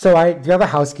 So I do have a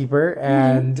housekeeper,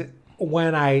 and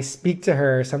when I speak to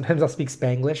her, sometimes I'll speak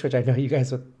Spanglish, which I know you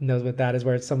guys knows what that is,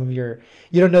 where some of you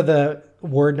don't know the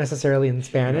word necessarily in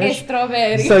Spanish.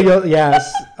 Strawberry. So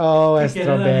yes. Oh, Que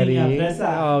quiere la niña strawberry.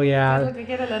 fresa. Oh, yeah. Lo que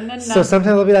quiere la nena. So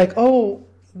sometimes I'll be like, oh,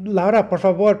 Laura, por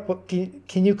favor,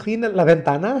 can you clean la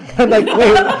ventana? I'm like,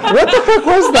 wait, what the fuck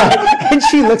was that? And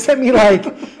she looks at me like,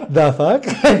 the fuck?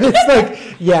 And it's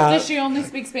like, yeah. Does she only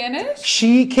speak Spanish?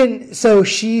 She can, so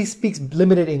she speaks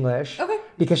limited English. Okay.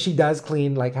 Because she does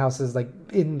clean like houses like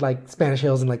in like Spanish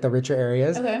Hills and like the richer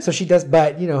areas. Okay. So she does,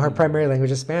 but you know, her primary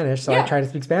language is Spanish. So I Yeah. try to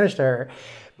speak Spanish to her.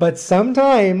 But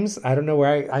sometimes I don't know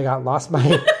where I got lost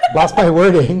my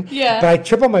wording. Yeah. But I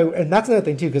trip on and that's another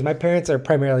thing too, because my parents are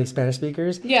primarily Spanish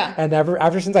speakers. Yeah. And ever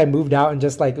since I moved out and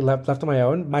just like left on my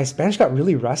own, my Spanish got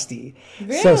really rusty.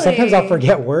 Really? So sometimes I'll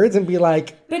forget words and be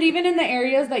like, But even in the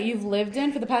areas that you've lived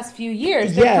in for the past few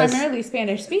years, they're Yes. primarily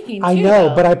Spanish speaking too. I know,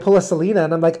 though. but I pull a Selena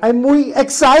and I'm like, I'm muy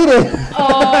excited.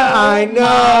 Oh, I know.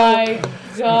 my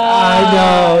God. I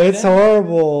know, it's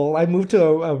horrible. I moved to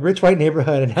a rich white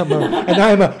neighborhood, and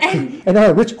I'm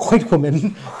a rich white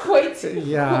woman. Wait,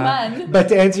 Yeah. woman. But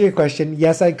to answer your question,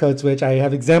 yes, I code switch. I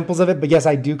have examples of it, but yes,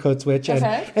 I do code switch.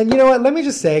 Okay. And you know what? Let me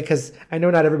just say, because I know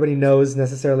not everybody knows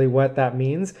necessarily what that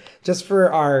means. Just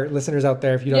for our listeners out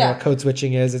there, if you don't know Yeah. what code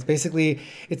switching is, it's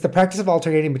the practice of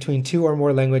alternating between two or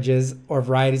more languages or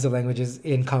varieties of languages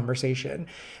in conversation.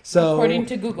 So According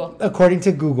to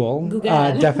Google. Google.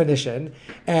 Definition.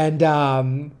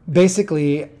 And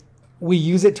basically, we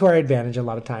use it to our advantage a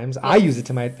lot of times. I use it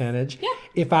to my advantage. Yeah.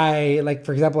 If I, like,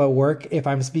 for example, at work, if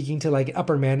I'm speaking to, like,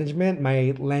 upper management,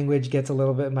 my language gets a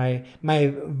little bit, my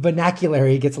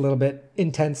vernacular gets a little bit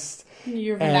intense.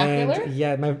 Your vernacular? And,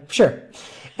 yeah, sure.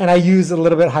 And I use a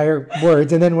little bit higher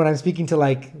words. And then when I'm speaking to,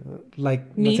 like Me?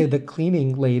 let's say the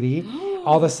cleaning lady,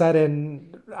 all of a sudden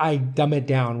I dumb it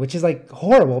down, which is, like,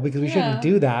 horrible because we shouldn't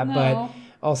do that. no. But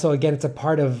also, again, it's a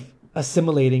part of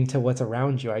assimilating to what's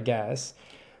around you, I guess.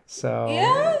 So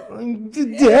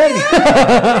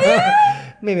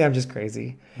maybe I'm just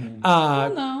crazy.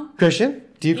 No. Christian,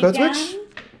 do you code switch? Again?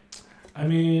 I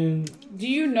mean, Do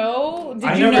you know? Did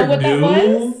I you know never what that knew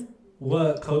was?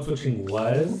 what code switching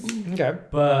was. Okay.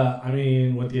 But I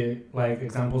mean, with the like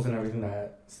examples and everything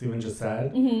that Steven just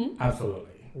said, absolutely.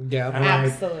 Yeah. And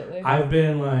like, Absolutely. I've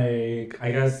been like,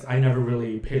 I guess I never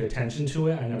really paid attention to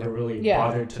it. I never really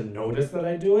bothered to notice that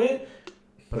I do it.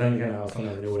 But then again, I also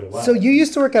never knew what it was. So you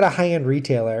used to work at a high-end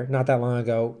retailer not that long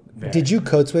ago. Very. Did you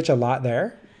code switch a lot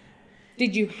there?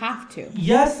 Did you have to?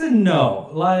 Yes and no.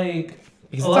 Like,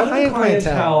 Because a it's lot a of the high-end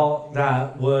clientele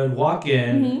that would walk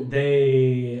in,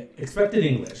 they expected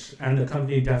English, and the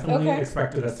company definitely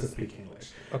expected us to speak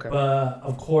English. Okay. But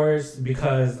of course,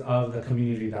 because of the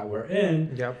community that we're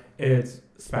in, it's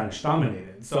Spanish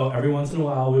dominated. So every once in a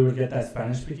while, we would get that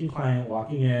Spanish-speaking client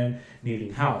walking in,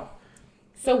 needing help.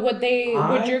 So would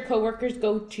your coworkers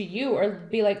go to you or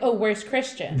be like, "Oh, where's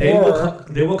Christian?" They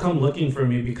will come looking for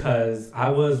me because I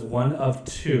was one of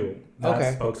two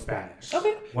that spoke Spanish.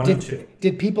 Okay. One of two.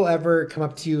 Did people ever come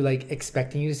up to you like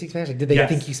expecting you to speak Spanish? Like, did they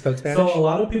think you spoke Spanish? So a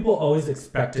lot of people always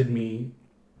expected me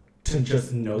to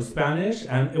just know Spanish,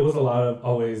 and it was a lot of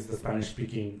always the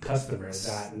Spanish-speaking customers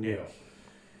that knew.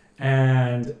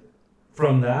 And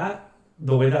from that,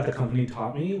 the way that the company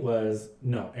taught me was,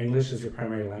 no, English is your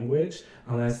primary language.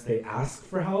 Unless they ask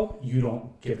for help, you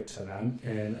don't give it to them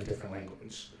in a different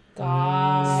language.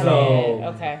 Got So it.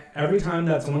 Okay. every time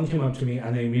that someone came up to me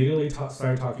and they immediately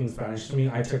started talking Spanish to me,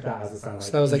 I took that as a sign. Like,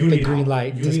 So that was like you the need green help.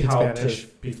 light You to need speak help Spanish. to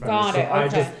speak Spanish. Got so it, I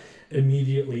okay. just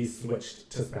immediately switched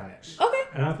to Spanish. Okay.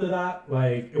 And after that,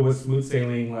 like, it was smooth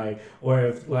sailing. Like, or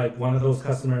if like one of those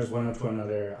customers went up to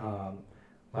another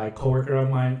like coworker of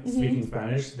mine speaking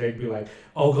Spanish, they'd be like,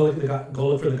 "Oh, go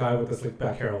look for the guy with the slick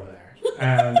back hair over there."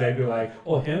 And they'd be like,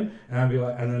 "Oh, him?" And I'd be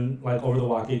like, and then like over the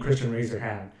walkie, Christian, raise your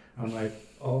hand. I'm like,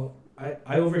 "Oh,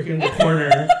 I over here in the corner."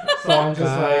 So I'm just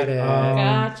Got it.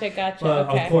 Gotcha. But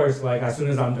Okay. of course, like as soon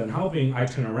as I'm done helping, I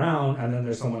turn around and then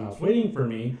there's someone else waiting for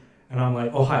me, and I'm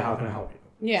like, "Oh, hi, how can I help you?"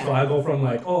 Yeah. So I go from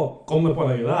like, "Oh, ¿cómo me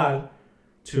puedo ayudar?"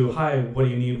 to "Hi, what do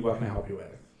you need? What can I help you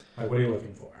with? Like, what are you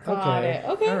looking for?" Got it.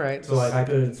 Okay. All right. So like I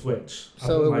could switch.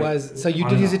 So like, so you on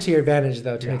did and use it off. to your advantage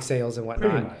though to Yeah. make sales and Pretty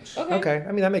whatnot. much. Okay.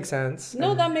 I mean that makes sense. No,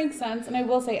 And- that makes sense. And I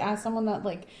will say, as someone that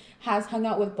like has hung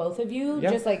out with both of you, Yeah.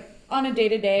 just like on a day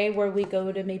to day where we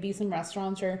go to maybe some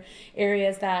restaurants or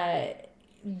areas that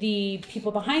the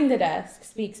people behind the desk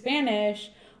speak Spanish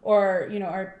or,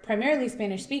 are primarily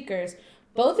Spanish speakers,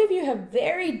 both of you have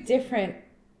very different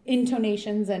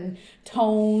intonations and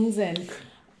tones and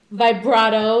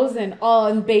vibratos and all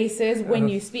and basses when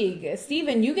you speak.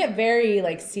 Steven, you get very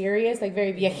like serious, like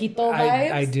very viejito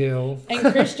vibes. I do.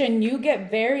 And Christian, you get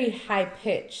very high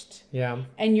pitched. Yeah.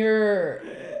 And you're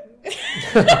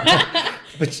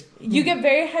But you get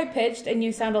very high pitched and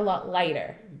you sound a lot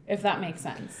lighter, if that makes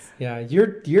sense. yeah,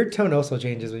 your tone also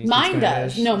changes when you speak Mine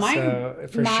Spanish. does. No, mine. So,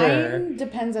 for mine sure.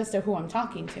 depends as to who I'm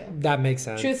talking to. That makes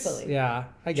sense. Truthfully. Yeah,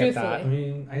 I get Truthfully. I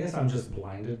mean, I guess I'm just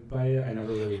blinded by it. I never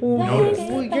really that. noticed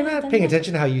Well, it. you're not paying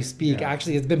attention to how you speak. Yeah.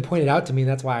 Actually, it's been pointed out to me.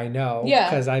 That's why I know. Yeah.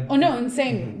 Because I. Oh no,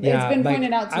 insane. Yeah, It's been like,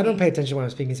 pointed out to me. I don't pay attention when I'm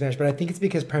speaking Spanish, but I think it's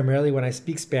because primarily when I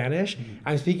speak Spanish,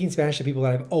 I'm speaking Spanish to people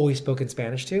that I've always spoken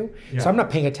Spanish to. Yeah. So I'm not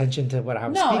paying attention to what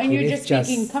I'm No, speaking. and you're It's just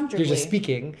speaking comfortably. You're just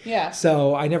speaking. Yeah.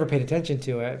 So I never paid attention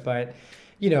to it, but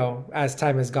you know, as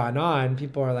time has gone on,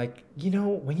 people are like, you know,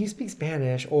 when you speak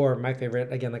Spanish, or my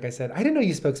favorite, again, like I said, I didn't know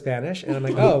you spoke Spanish. And I'm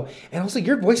like, oh, and also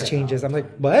your voice changes. I'm like,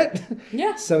 what?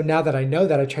 Yeah. So now that I know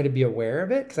that, I try to be aware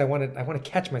of it because I want to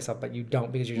catch myself, but you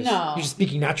don't because you're just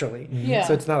speaking naturally. Yeah.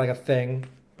 So it's not like a thing,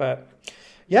 but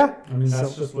yeah. I mean,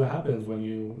 that's So- just what happens when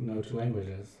you know two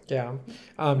languages. Yeah.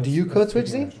 Do you code switch,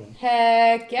 Z?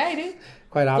 Heck yeah, I do.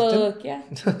 Quite often? Look, yeah.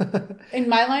 In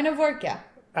my line of work, yeah.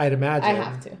 I'd imagine. I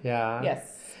have to. Yeah. Yes.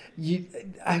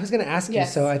 I was going to ask you,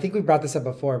 Yes. so I think we brought this up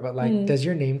before, but like, does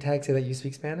your name tag say that you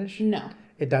speak Spanish? No,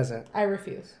 It doesn't. I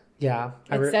refuse. Yeah.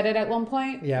 It said it at one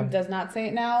point. Yeah. It does not say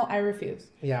it now. I refuse.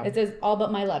 Yeah. It says all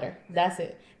but my letter. That's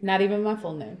it. Not even my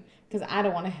full name. Because I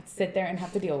don't want to sit there and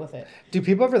have to deal with it. Do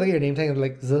people ever look at your name tag and be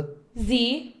like, Z?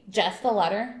 Z, just the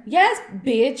letter. Yes,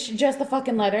 bitch, just the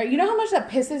fucking letter. You know how much that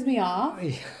pisses me off?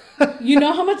 You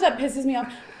know how much that pisses me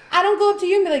off? I don't go up to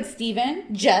you and be like,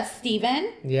 Steven, just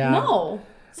Steven. Yeah. No.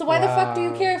 So why the fuck do you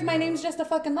Wow. care if my name's just a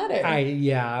fucking letter?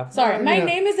 Yeah. Sorry, Well, my you know,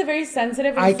 name is a very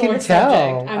sensitive and I sore can tell.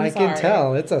 subject. I sorry. can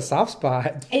tell. It's a soft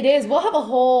spot. It is. We'll have a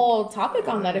whole topic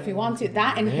on that if you want to.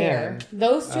 That and hair.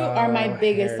 Those two are my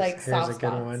biggest hair's soft a good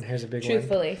spots. one. Here's a big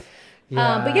Truthfully.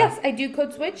 Yeah. But yes, I do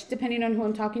code switch depending on who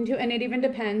I'm talking to, and it even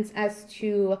depends as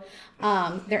to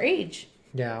their age.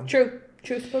 Yeah.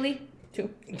 Truthfully, too.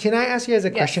 Can I ask you guys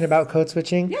a question about code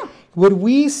switching? Yeah. Would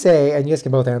we say, and you guys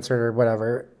can both answer it or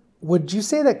whatever, would you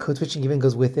say that code switching even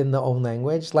goes within the own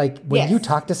language? Like when you Yes.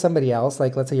 talk to somebody else,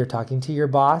 like let's say you're talking to your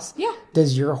boss, Yeah.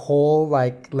 does your whole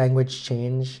like language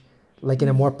change like in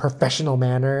a more professional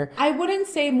manner? I wouldn't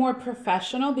say more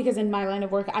professional because in my line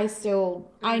of work,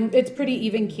 it's pretty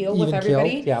even keel with Even keel?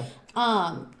 everybody. Yeah.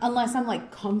 Unless I'm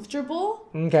like comfortable,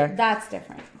 Okay. that's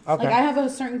different. Okay. Like I have a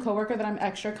certain coworker that I'm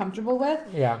extra comfortable with.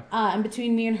 Yeah. And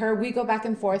between me and her, we go back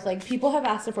and forth. Like people have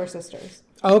asked if we're sisters.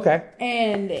 Oh, okay.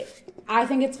 And I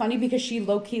think it's funny because she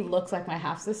low-key looks like my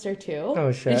half-sister too.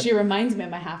 Oh, shit. And she reminds me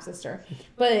of my half-sister.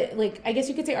 But like, I guess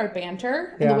you could say our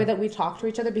banter and Yeah. the way that we talk to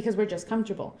each other because we're just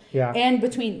comfortable. Yeah. And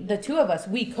between the two of us,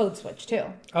 we code switch too.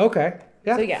 Okay.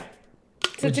 Yeah. So yeah.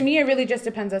 So to me, it really just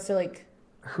depends as to like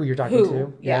Who you're talking who.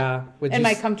 to. Yeah. Would Am you,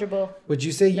 I comfortable? would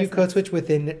you say you listening? code switch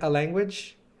within a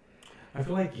language? I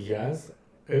feel like, yes,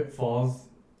 it falls.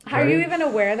 Are you even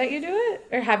aware that you do it?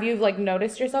 Or have you like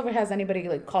noticed yourself or has anybody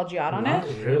like called you out on Not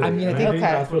it? really. I mean, I And think- Okay.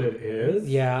 that's what it is.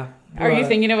 Yeah. Are you But-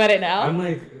 thinking about it now? I'm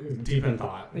like deep in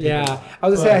thought. Deep in Yeah, thought. I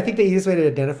was gonna say, I But- think the easiest way to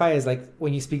identify is like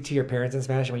when you speak to your parents in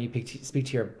Spanish and when you speak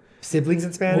to your siblings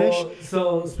in Spanish. Well,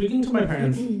 so speaking to my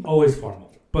parents, always formal.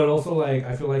 But also, like,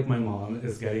 I feel like my mom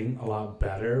is getting a lot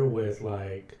better with,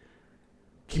 like,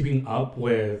 keeping up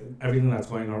with everything that's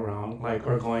going around, like,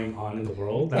 or going on in the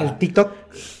world. El That, TikTok.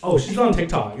 oh, she's on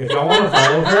TikTok. If y'all want to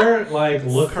follow her, like,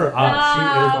 look her up. She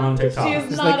is on TikTok. She's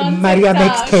It's not like on Maria TikTok.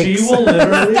 makes cake. She will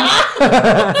literally,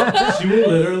 she will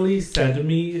literally send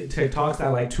me TikToks at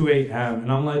like 2 a.m.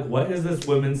 and I'm like, what is this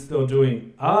woman still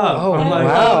doing up? Oh, I'm like,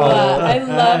 wow. what the I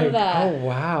love heck? that. Oh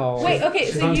wow. Wait, okay,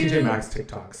 She's so on you TJ Maxx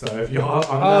TikTok, so if y'all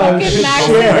on Oh, that, shit.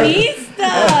 Maximista.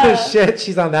 Oh shit,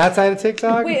 she's on that side of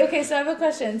TikTok. Wait, okay, so I have a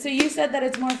question. So you said that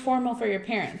it's more formal for your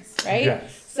parents, right?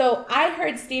 Yes. So I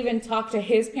heard Steven talk to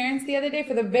his parents the other day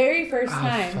for the very first Oh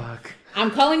time. fuck.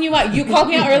 I'm calling you out. You called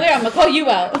me out earlier. I'm gonna call you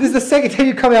out. This is the second time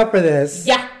you come out for this.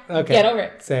 Yeah. Okay. Get over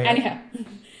it. Say it. Anyhow,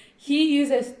 he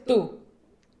uses tú.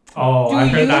 oh, Do I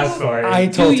heard you- that story. I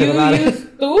Do told him you about use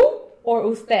it. tú or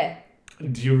usted?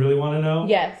 Do you really want to know?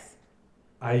 Yes.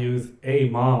 I use, hey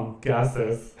mom, ¿qué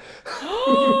haces?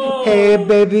 Hey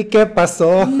baby, ¿qué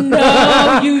pasó?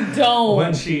 No, you don't.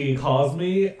 When she calls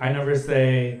me, I never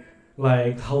say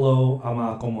like, hello,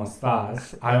 ama, ¿cómo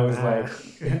estás? I always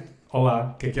like,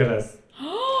 hola, ¿qué quieres?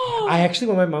 I actually,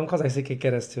 when my mom calls, I say "que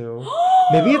quieres" too.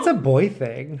 Maybe it's a boy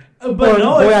thing. But Or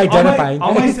no, boy it's- identifying.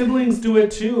 all my siblings do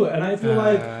it too, and I feel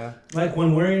like like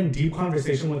when we're in deep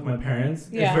conversation with my parents,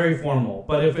 it's very formal.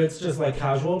 But if it's just like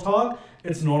casual talk,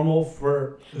 it's normal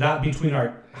for that between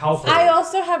our household. I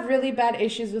also have really bad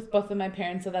issues with both of my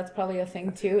parents, so that's probably a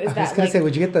thing too. Is I was gonna say,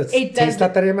 would you get the taste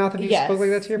slapped out of your mouth if you spoke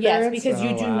like that to your parents? Yes, because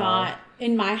you do not.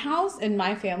 In my house, in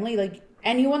my family, like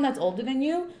anyone that's older than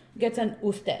you gets an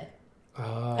usted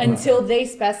until they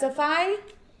specify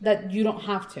that you don't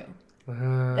have to.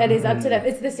 That is up to them.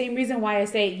 It's the same reason why I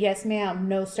say yes, ma'am,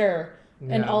 no, sir,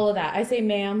 and all of that. I say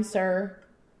ma'am, sir,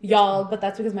 y'all, but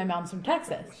that's because my mom's from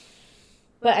Texas.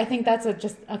 But I think that's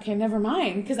okay, never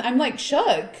mind. Because I'm like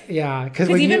shook. Yeah. Because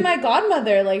even my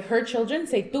godmother, like her children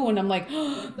say tú. And I'm like,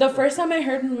 the first time I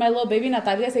heard my little baby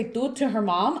Natalia say tú to her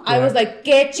mom, I was like,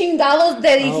 ¿Qué chingados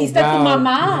le dijiste a tu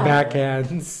mamá?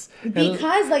 Backhands.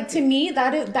 Because like to me,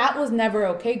 that was never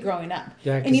okay growing up.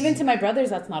 Yeah, and even to my brothers,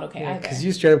 that's not okay either. Because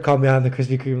you straight up called me out on the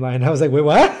Krispy Kreme line. I was like, wait,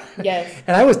 what? Yes.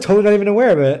 And I was totally not even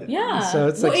aware of it. Yeah. So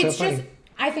it's like so funny.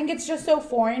 I think it's just so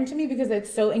foreign to me because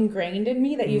it's so ingrained in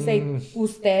me that you say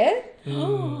usted.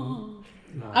 No.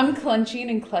 I'm clenching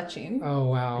and clutching. Oh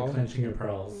wow! You're clenching your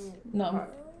pearls. No,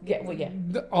 yeah.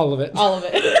 All of it. All of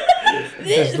it.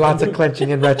 There's lots of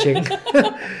clenching and retching.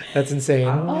 That's insane.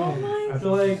 Oh my! I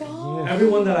feel like God.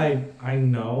 everyone that I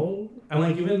know, and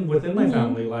like even within my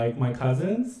family, like my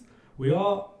cousins, we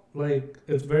all like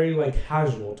it's very like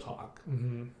casual talk.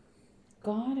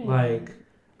 Got it. Like.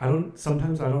 I don't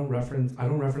reference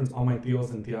all my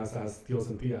tios and tias as tios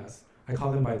and tias. I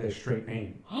call them by their straight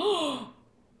name.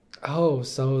 Oh,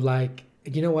 so like,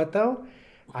 you know what though?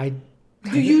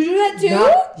 Do you do that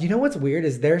too? You know what's weird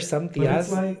is there's some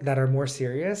tias that are more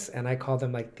serious, and I call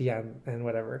them like tia and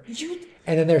whatever.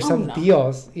 And then there's some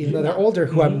tios, even though they're older,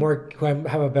 who I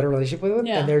have a better relationship with,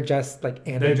 and they're just like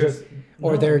Anna, they're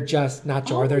just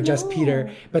Nacho, or they're just Peter.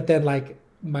 But then like.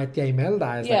 My tia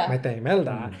Imelda is like my tia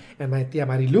Imelda, and my tia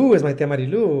Marilu is my tia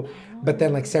Marilu, but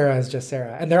then like Sarah is just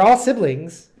Sarah, and they're all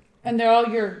siblings. And they're all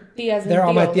your tias and tios. They're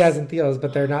all my tias and tios,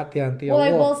 but they're not tia and tio. Well,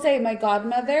 I will say my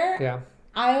godmother. Yeah.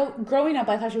 Growing up,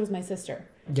 I thought she was my sister.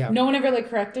 Yeah. No one ever like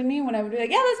corrected me when I would be like,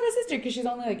 yeah, that's my sister, because she's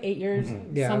only like 8 years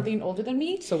something older than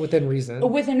me. So within reason.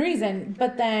 Within reason,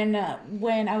 but then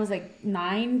when I was like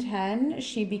 9, 10,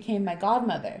 she became my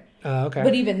godmother. Okay.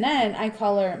 But even then, I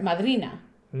call her madrina.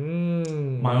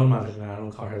 My own madrina, I don't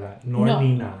call her that. Nor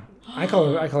Nina. I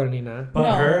call her Nina. But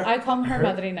I call her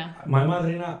madrina. My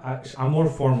madrina, I'm more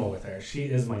formal with her. She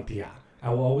is my tia. I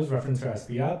will always reference her as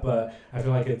tia, but I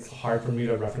feel like it's hard for me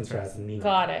to reference her as Nina.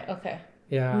 Got it. Okay.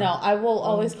 Yeah. No, I will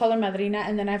always call her madrina,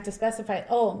 and then I have to specify,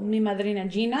 mi madrina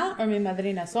Gina or mi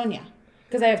madrina Sonia.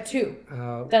 Because I have two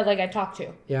that like I talk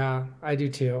to. Yeah, I do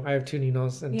too. I have two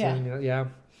Ninos and two Ninos. Yeah.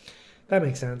 That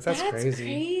makes sense. That's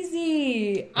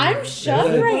crazy. I'm shocked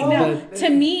right now. To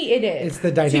me, it is. It's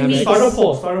the dynamic. Start a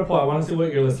poll. I want to see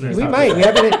what your listeners We have.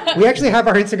 might. We actually have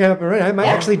our Instagram up and running. I might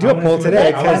actually do a poll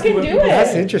today. Let's fucking do it.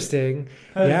 That's interesting.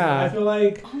 Yeah. I feel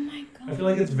like... Oh my God. I feel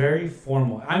like it's very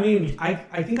formal. I mean, I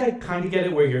think I kind of get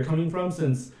it where you're coming from,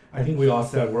 since I think we all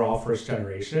said we're all first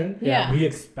generation. Yeah. We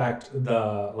expect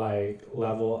the like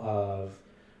level of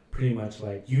pretty much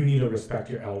like you need to respect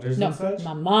your elders and such.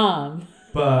 My mom.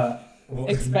 But...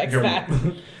 expects that.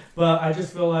 But I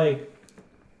just feel like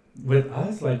with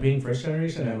us, like being first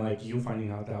generation and like you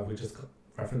finding out that we just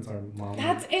reference our mom.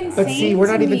 That's insane. But see,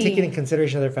 we're not even taking into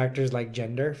consideration other factors like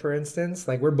gender, for instance.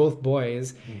 Like we're both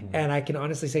boys, and I can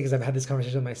honestly say, because I've had this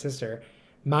conversation with my sister,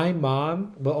 my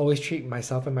mom will always treat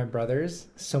myself and my brothers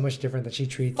so much different than she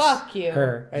treats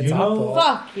her. It's awful.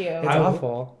 Fuck you. It's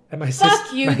awful. And my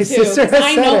fuck you my too. Sister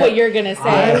I know what you're gonna say.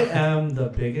 I am the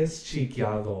biggest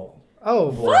chiquiado.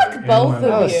 Oh, fuck both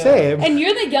of you. Same. And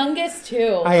you're the youngest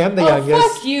too. I am the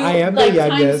youngest. Fuck you. I am like, the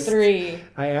youngest. Times 3.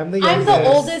 I am the youngest. I'm the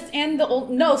oldest and the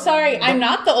old. No, sorry, I'm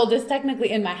not the oldest.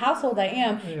 Technically, in my household, I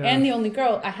am, and the only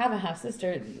girl. I have a half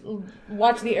sister.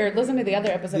 Listen to the other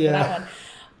episode for that one.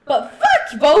 But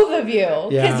fuck both of you,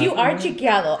 because you are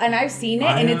chiquiado, and I've seen it,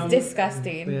 and it's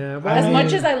disgusting. Yeah, as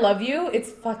much as I love you, it's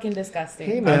fucking disgusting.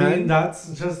 Hey man, I mean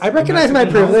that's just. I recognize my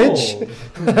privilege.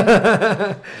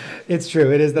 It's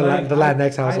true. It is the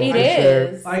Latinx household. It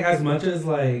is. Sure. Like as much as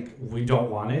like we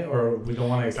don't want it or we don't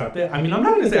want to accept it. I mean, I'm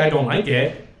not gonna say I don't like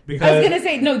it because I was gonna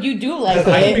say no, you do like it.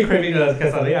 I could be craving a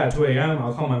quesadilla at 2 a.m.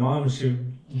 I'll call my mom and she.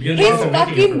 His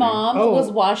fucking mom was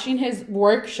washing his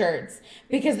work shirts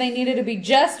because they needed to be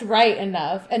just right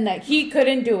enough and that he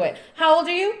couldn't do it. How old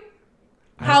are you?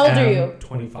 How old are you?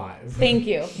 25. Thank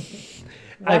you.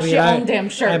 Wash your own damn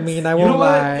shirts. I mean, I You won't know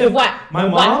what? lie. If What? my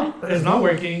mom is not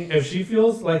working, if she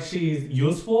feels like she's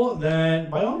useful, then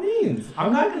by all means.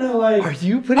 I'm not gonna like. Are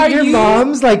you putting Are your you-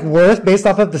 mom's like worth based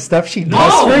off of the stuff she does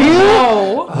No, for you?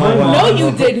 no. My mom- No,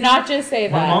 you did not just say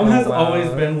My that. mom has Wow. always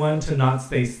been one to not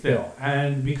stay still.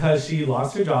 And because she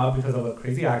lost her job because of a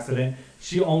crazy accident,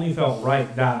 she only felt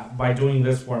right that by doing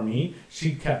this for me,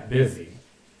 she kept busy.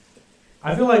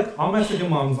 I feel like all Mexican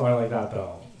moms are like that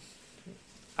though.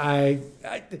 We're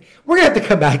gonna have to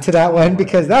come back to that one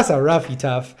because that's a roughy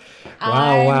tough.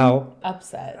 I'm Wow.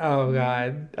 upset. Oh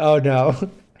god. Oh no.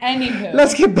 Anywho.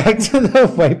 Let's get back to the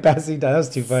white passing down. That was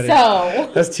too funny. So,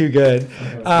 That's too good.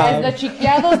 as the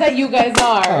chiquiados that you guys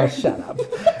Oh, are, shut up.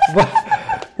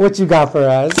 What you got for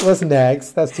us? What's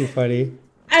next? That's too funny.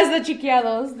 as the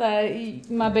chiquiados that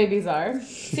my babies are.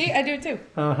 See, I do it too.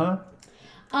 Uh-huh.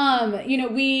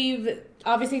 We've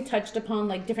obviously touched upon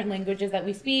like different languages that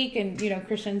we speak, and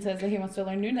Christian says that he wants to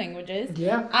learn new languages.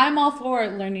 Yeah. I'm all for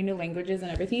learning new languages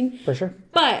and everything. For sure.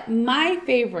 But my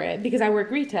favorite, because I work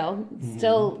retail,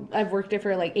 still I've worked it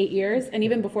for like 8 years, and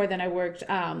even before then I worked.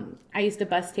 I used to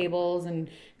bus tables and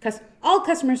all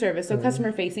customer service, so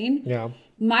customer facing. Yeah.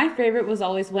 My favorite was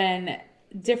always when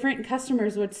different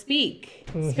customers would speak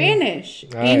Spanish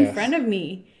Oh, in yes. front of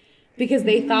me. Because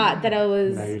they thought that I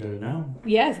was, Now you didn't know.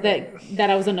 yes, that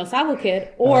I was a no sabo kid,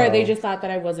 or they just thought that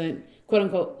I wasn't quote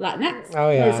unquote Latinx. Oh,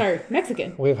 yeah. Or sorry,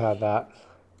 Mexican. We've had that.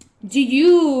 Do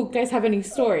you guys have any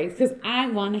stories? Because I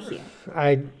want to hear.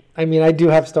 I mean, I do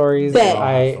have stories. Bet.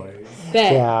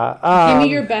 Bet. Yeah. Give me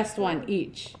your best one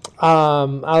each.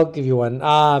 I'll give you one.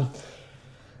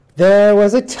 There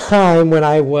was a time when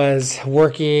I was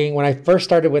working, when I first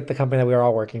started with the company that we were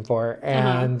all working for,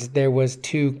 and there was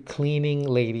 2 cleaning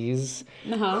ladies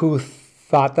who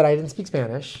thought that I didn't speak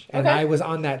Spanish, and Okay. I was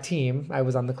on that team. I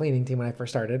was on the cleaning team when I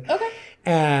first started. Okay.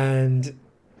 And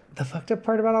the fucked up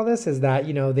part about all this is that,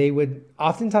 they would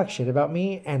often talk shit about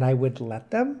me, and I would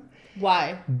let them.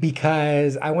 Why?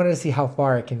 Because I wanted to see how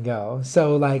far it can go.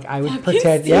 So, like, I would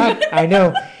pretend. Yeah, I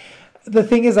know. The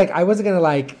thing is, like, I wasn't going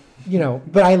to,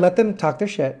 but I let them talk their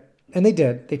shit. And they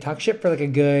did. They talked shit for, like,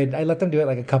 I let them do it,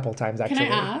 like, a couple times, actually.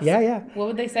 Can I ask? Yeah. What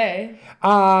would they say?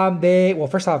 Well,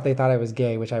 first off, they thought I was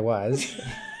gay, which I was.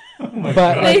 But,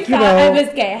 They like, thought I was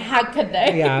gay. How could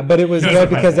they? yeah, but it was good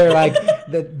because they're like,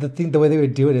 the way they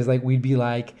would do it is, like, we'd be,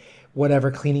 like,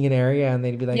 whatever, cleaning an area, and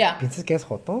they'd be like, Yeah. ¿Piensas que es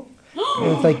joto?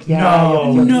 And it's like, yeah,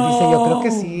 No. yo creo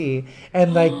que sí.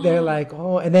 And like, they're like,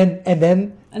 oh, and then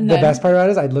the best part about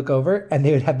it is I'd look over and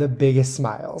they would have the biggest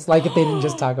smiles. Like if they didn't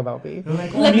just talk about me. They're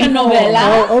like, Like a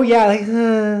novela. Oh yeah, like,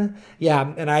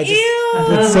 yeah. And I just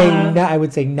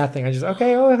would say nothing. I just,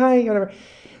 okay, oh, hi, whatever.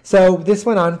 So this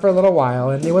went on for a little while,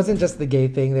 and it wasn't just the gay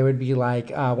thing. They would be like,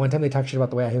 one time they talked shit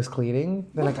about the way I was cleaning.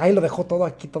 They're like, ay, lo dejó todo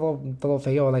aquí, todo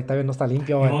feo, like, todavía no está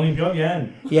limpio. no limpió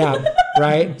bien. Yeah,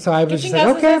 right? So I was just like,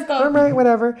 chingados okay, es esto? all right,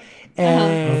 whatever. Those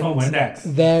And are Windex.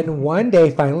 then one day,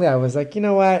 finally, I was like, you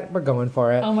know what? We're going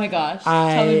for it. Oh my gosh.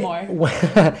 Tell me more.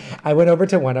 I went over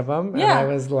to one of them, and Yeah. I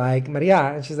was like, Maria,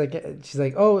 and she's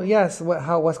like, oh, yes,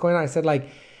 what's going on? I said, like,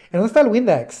 ¿en dónde está el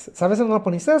Windex? ¿Sabes en dónde lo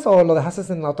poniste o lo dejaste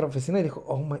en la otra oficina? Y dijo,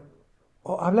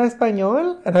 ¿habla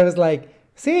español? And I was like,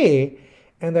 sí.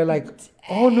 And they're like,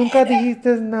 oh, nunca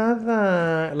dijiste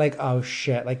nada. Like, oh,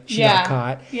 shit. Like, she got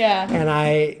caught. Yeah. And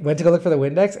I went to go look for the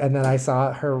Windex, and then I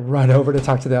saw her run over to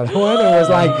talk to the other one and was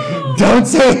like, don't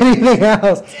say anything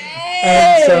else.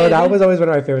 And so that was always one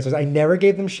of my favorite stories. I never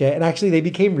gave them shit. And actually, they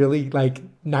became really, like,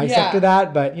 nice Yeah. after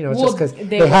that. But, it's Well, just because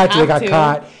they they had to. They would got have to.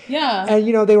 caught. Yeah.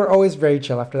 And, they were always very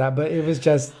chill after that. But it was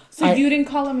just... So you didn't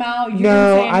call him out? You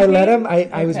No, didn't say I let him.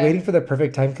 anything? I was Okay. waiting for the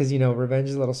perfect time because, revenge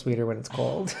is a little sweeter when it's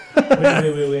cold.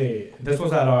 Wait. This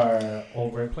was at our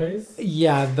old workplace?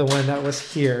 Yeah, the one that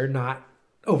was here, not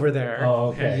over there. Oh,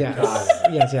 okay. Yes.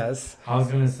 Got it. Yes. I was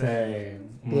going to say...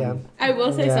 Yeah. I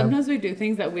will say Yeah. sometimes we do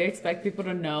things that we expect people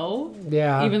to know,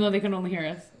 Yeah. even though they can only hear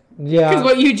us. Because Yeah.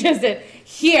 what you just did,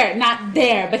 here, not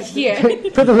there, but here.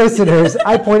 For the listeners,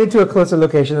 I pointed to a closer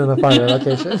location than the farther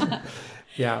location.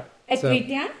 Yeah. So,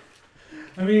 Christian?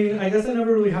 I mean, I guess I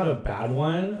never really had a bad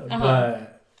one,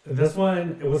 but this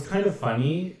one, it was kind of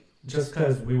funny just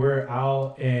because we were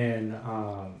out in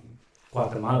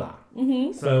Guatemala.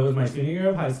 Mm-hmm. So it was my senior year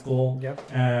of high school, Yep.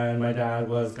 and my dad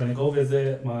was going to go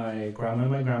visit my grandma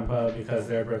and my grandpa because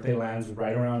their birthday lands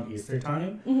right around Easter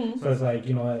time. Mm-hmm. So it's like,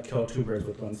 what, kill 2 birds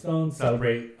with 1 stone,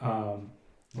 celebrate,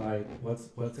 like,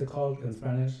 what's it called in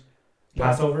Spanish?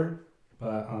 Passover.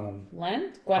 But,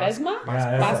 Lent? Quaresma?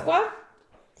 Yeah, Pascua?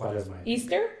 Cuaresma.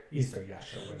 Easter? Easter, yeah,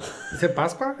 sure. whatever. is it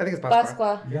Pascua? I think it's Pascua.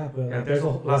 Pascua. Yeah, but Yeah. like, there's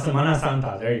La Semana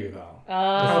Santa. There you go.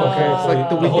 Okay, it's like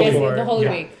the week Holy Yes, before. the Holy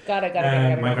Yeah. Week. Got it.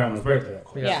 And my grandma's birthday, of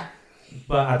course. Yeah.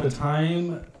 But at the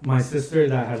time, my sister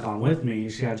that had gone with me,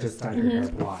 she had just dyed her hair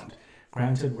blonde.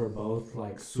 Granted, we're both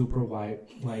like super white,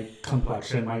 like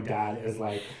complexion. My dad is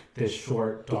like this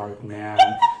short, dark man.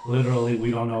 Literally,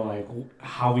 we don't know like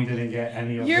how we didn't get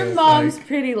any of Your this. mom's like,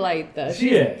 pretty light though.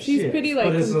 She's pretty light.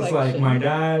 But it's just like my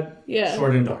dad,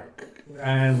 short and dark,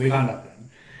 and we got nothing.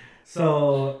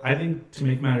 So I think to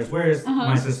make matters worse,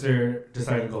 my sister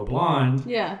decided to go blonde.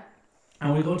 Yeah.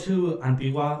 And we go to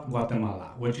Antigua,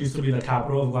 Guatemala, which used to be the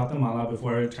capital of Guatemala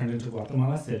before it turned into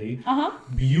Guatemala City.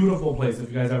 Beautiful place. If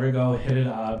you guys ever go, hit it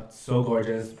up. So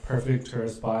gorgeous. Perfect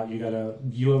tourist spot. You got a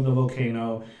view of the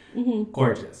volcano.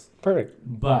 Gorgeous. Perfect.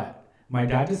 But my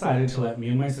dad decided to let me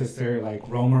and my sister like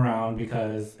roam around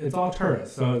because it's all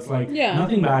tourists. So it's like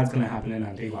nothing bad's going to happen in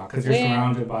Antigua because you're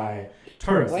surrounded by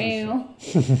tourists.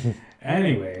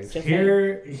 Anyways,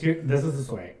 here, this is the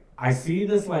story. I see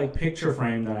this like picture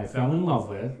frame that I fell in love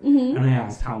with, and I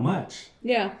asked how much.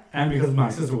 Yeah. And because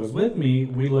my sister was with me,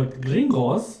 we looked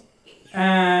gringos,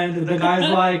 and the guy's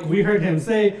like, we heard him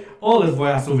say, "Oh, les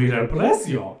voy a subir el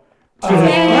precio."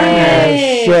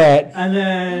 Shit. And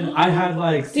then I had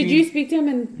like. Did you speak to him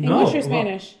in English or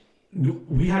Spanish?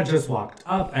 We had just walked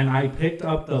up, and I picked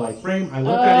up the like frame. I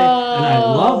looked at it, and I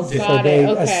loved it. So they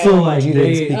assumed like you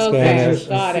didn't speak Spanish.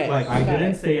 Got it. Like I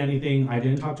didn't say anything. I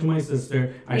didn't talk to my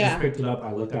sister. I just picked it up.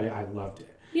 I looked at it. I loved it.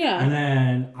 Yeah. And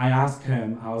then I asked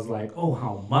him. I was like, "Oh,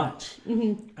 how much?"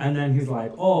 And then he's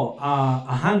like, "Oh,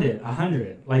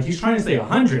 100. Like he's trying to say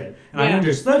 100, and I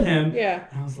understood him. Yeah.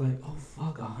 And I was like, "Oh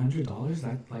fuck,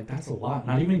 $100? That's a lot.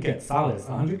 Not even quetzales.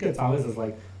 100 quetzales is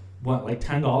like." What, like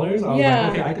 $10? I was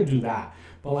like, okay, I could do that.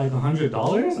 But like $100,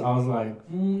 I was like,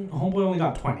 homeboy only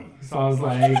got 20. So I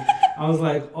was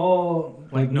like, oh,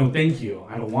 like, no, thank you.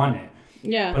 I don't want it.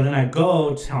 Yeah. But then I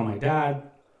go tell my dad,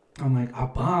 I'm like,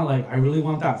 Appa, like, I really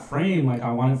want that frame. Like,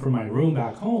 I want it for my room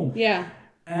back home. Yeah.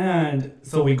 And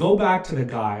so we go back to the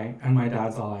guy, and my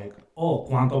dad's all like, oh,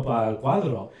 ¿cuánto para el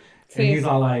cuadro? And he's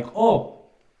all like, oh,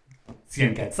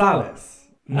 100 quetzales,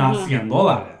 not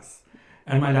 $100.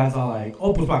 And my dad's all like,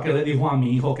 oh, pues para que le dijo a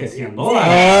mi hijo que $100.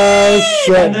 Oh,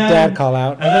 shit. Then, dad call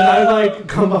out. And then I like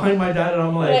come behind my dad and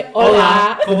I'm like,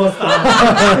 hola, ¿cómo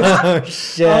estás? Oh,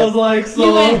 shit. I was like, so.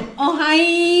 You went, oh,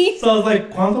 hi. So I was like,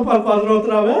 ¿cuánto para el cuadro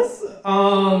otra vez?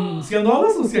 $100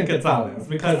 o 100 quetzales?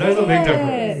 Because there's a big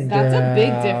difference. That's a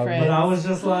big difference. But I was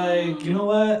just like, you know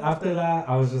what? After that,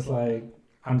 I was just like,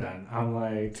 I'm done. I'm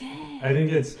like,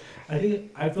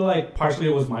 I feel like partially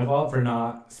it was my fault for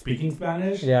not speaking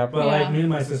Spanish. Yeah. But like me and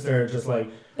my sister are just like.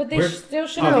 But they still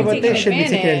shouldn't be taking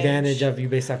advantage of you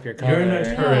based off your color. You're in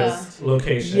a tourist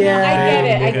location. Yeah, I get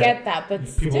it. I get that. But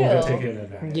people still, get taken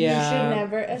advantage. You should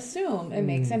never assume. It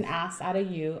makes an ass out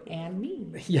of you and me.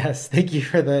 Yes. Thank you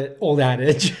for the old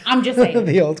adage. I'm just saying.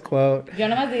 The old quote. Yo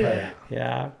no más digo.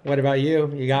 Yeah. What about you?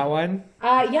 You got one?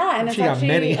 Yeah. And it's actually.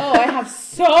 Many. I have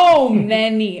so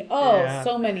many.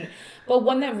 So many. But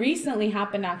one that recently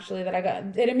happened, actually, that I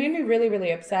got, it made me really,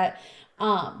 really upset.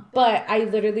 But I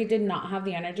literally did not have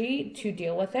the energy to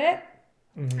deal with it.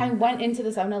 I went into the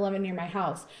 7-Eleven near my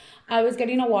house. I was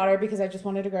getting a water because I just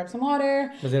wanted to grab some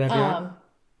water. Was it Evian?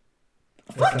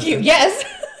 Fuck you. Yes.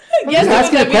 Yes.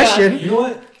 Asking a question. You know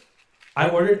what? I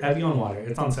ordered Evian water.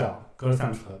 It's on sale. Go to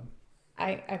Sam's Club.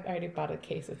 I've already bought a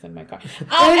case. It's in my car.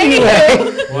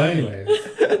 Anyways.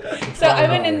 So I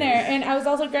went in there and I was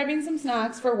also grabbing some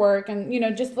snacks for work and,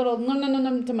 just little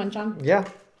to munch on. Yeah.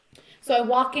 So I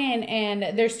walk in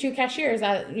and there's two cashiers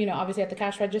at, obviously at the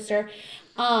cash register.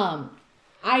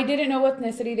 I didn't know what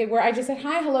ethnicity they were. I just said,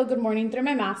 hi, hello, good morning, through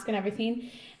my mask and everything.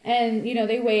 And,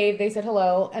 they waved, they said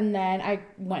hello. And then I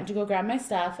went to go grab my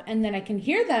stuff and then I can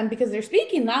hear them because they're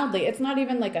speaking loudly. It's not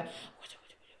even like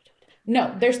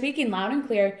no, they're speaking loud and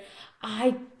clear.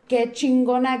 Ay, qué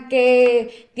chingona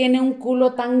que tiene un culo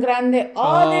tan grande.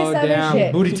 All this other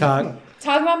shit. Booty talk.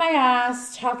 Talking about my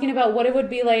ass, talking about what it would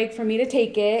be like for me to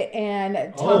take it,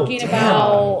 and talking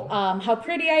about how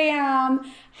pretty I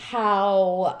am,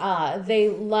 how they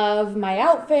love my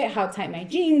outfit, how tight my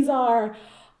jeans are,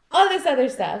 all this other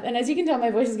stuff. And as you can tell,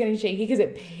 my voice is getting shaky because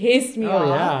it pissed me off.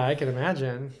 Oh, yeah, I can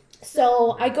imagine.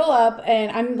 So I go up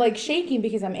and I'm like shaking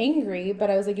because I'm angry,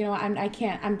 but I was like, I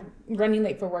can't, I'm running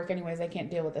late for work anyways. I can't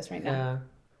deal with this right now. Yeah.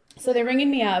 So they're ringing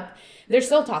me up. They're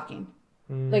still talking,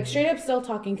 like straight up still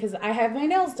talking. Cause I have my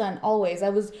nails done always.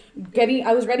 I was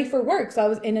ready for work. So I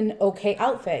was in an okay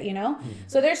outfit,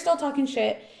 So they're still talking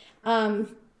shit.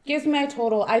 Gives me my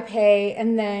total. I pay.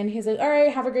 And then he's like, all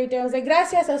right, have a great day. I was like,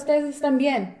 gracias a ustedes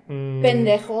también.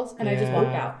 Pendejos. And I just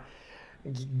walked out.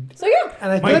 So yeah.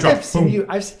 And I feel Mic like drop. I've seen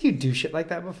Boom. you do shit like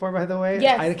that before, by the way.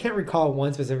 Yes. I can't recall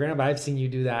one specific one, but I've seen you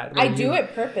do that. I do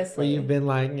it purposely. Where you've been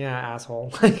like, yeah,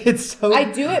 asshole. Like it's so. I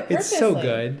do it purposely. It's so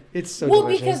good. It's so well,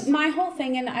 delicious. because my whole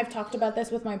thing, and I've talked about this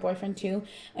with my boyfriend too,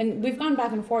 and we've gone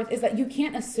back and forth, is that you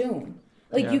can't assume.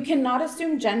 Like, Yeah. you cannot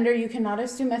assume gender, you cannot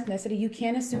assume ethnicity, you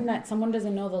can't assume that someone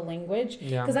doesn't know the language,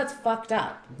 Yeah. because that's fucked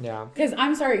up. Yeah. Because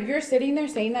I'm sorry, you're sitting there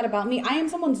saying that about me. I am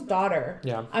someone's daughter.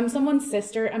 Yeah. I'm someone's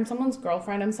sister. I'm someone's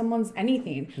girlfriend. I'm someone's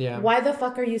anything. Yeah. Why the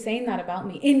fuck are you saying that about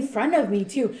me? In front of me,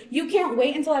 too. You can't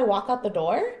wait until I walk out the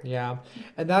door? Yeah.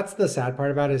 And that's the sad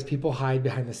part about it is people hide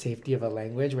behind the safety of a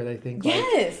language where they think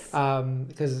Yes.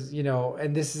 because, you know,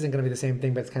 and this isn't going to be the same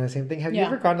thing, but it's kind of the same thing. Have you Yeah.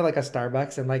 ever gone to like a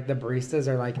Starbucks and like the baristas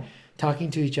are like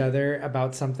talking to each other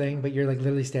about something, but you're like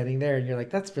literally standing there and you're like,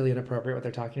 that's really inappropriate what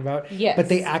they're talking about. Yes. But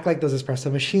they act like those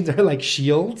espresso machines are like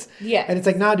shields. Yes. And it's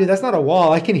like, nah, dude, that's not a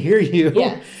wall. I can hear you.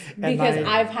 Yes. And Because like-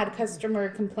 I've had customer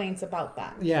complaints about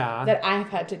that. Yeah. That I've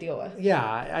had to deal with. Yeah,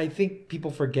 I think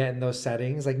people forget in those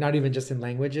settings, like not even just in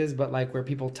languages, but like where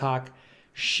people talk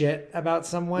shit about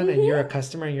someone and you're a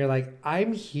customer and you're like,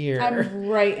 I'm here. I'm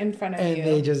right in front of and you.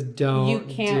 they just don't You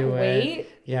can't do wait. it.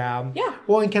 Yeah. Yeah.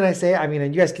 Well, and can I say, I mean,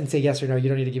 and you guys can say yes or no, you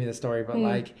don't need to give me the story, but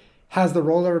like, has the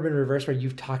role ever been reversed where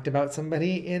you've talked about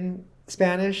somebody in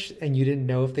Spanish and you didn't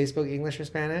know if they spoke English or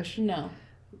Spanish? No.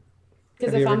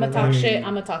 Because Have if you I'm ever going to done talk that? shit,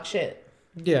 I'm going to talk shit.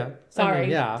 Yeah. Sorry. I mean,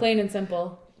 yeah. Plain and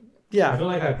simple. I Yeah. feel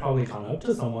like I'd probably gone up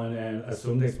to someone and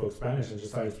assumed they spoke Spanish and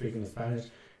just started speaking Spanish,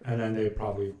 and then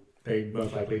they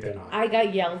most likely did not. I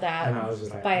got yelled And I was at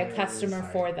just like, by a "Oh, customer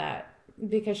sorry." for that.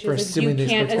 Because she For said, assuming you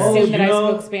they can't spoke assume Spanish. that I Oh, you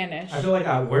know, spoke Spanish. I feel like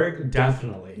at work,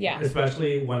 definitely. Yeah.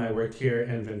 Especially when I worked here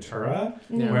in Ventura,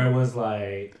 Yeah. where it was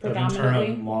like the Ventura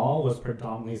Predominantly. Mall was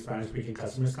predominantly Spanish-speaking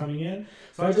customers coming in.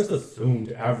 So I just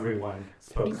assumed everyone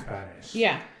spoke Spanish.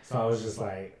 Yeah. So I was just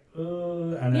like,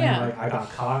 and then Yeah. like I got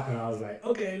caught, and I was like,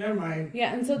 okay, never mind.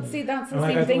 Yeah, and so see, that's the And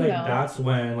like same I feel thing, like though. that's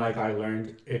when like I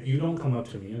learned if you don't come up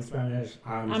to me in Spanish,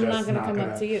 I'm I'm just not going to come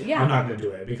up to you. Yeah. I'm not gonna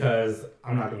do it because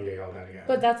I'm not gonna get yelled at again.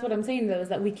 But that's what I'm saying, though, is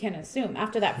that we can assume.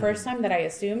 After that first time that I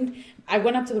assumed, I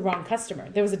went up to the wrong customer.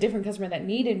 There was a different customer that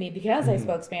needed me because I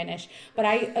spoke Spanish, but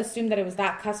I assumed that it was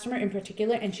that customer in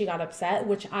particular, and she got upset,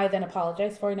 which I then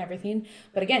apologized for and everything.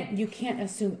 But again, you can't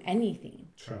assume anything.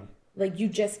 True. Like, you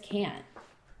just can't.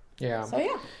 Yeah. So,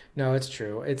 yeah. No, it's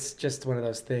true. It's just one of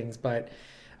those things. But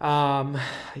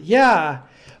yeah.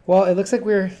 Well, it looks like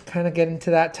we're kind of getting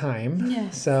to that time.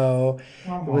 Yes. So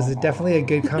it was definitely a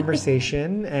good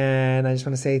conversation. And I just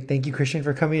want to say thank you, Christian,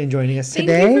 for coming and joining us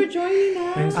today. Thank you for joining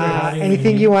us. Thanks for having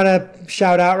Anything me. you want to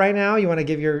shout out right now? You want to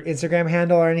give your Instagram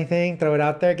handle or anything? Throw it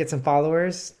out there. Get some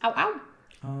followers. Ow, ow.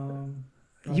 No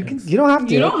You can. thanks. You don't have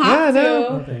to. You don't have Yeah, to.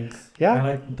 no. No thanks. Yeah. I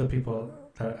like the people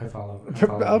that I follow.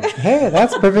 Oh, hey,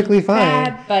 that's perfectly fine.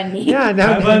 Bad Bunny. Yeah. No.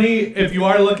 Hi, Bunny. If you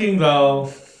are looking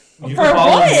though, you For can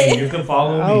follow what? me. You can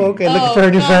follow me. Oh, okay. Looking Oh, for a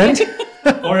new God.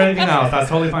 friend. Or anything else. That's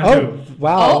totally fine Oh, too.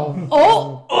 wow.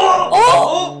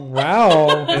 Oh!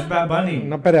 Wow. It's Bad Bunny.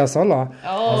 No pereo solo.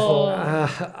 Oh.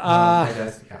 I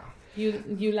guess, yeah.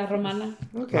 You La Romana.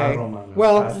 Okay. La Romana.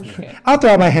 Well, That's me. I'll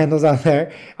throw out my handles out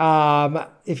there.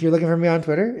 If you're looking for me on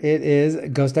Twitter, it is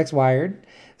GhostXWired.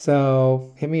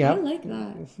 So hit me I up. like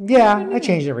that. Yeah, I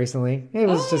changed it recently. It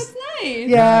was Oh, just, that's nice.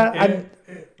 yeah.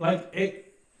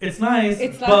 It's nice,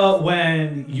 It's but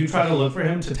when you try to look for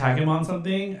him to tag him on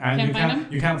something and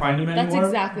Can't you can't find him That's anymore.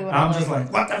 exactly what I'm I just like.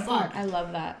 like, what the fuck? I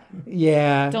love that.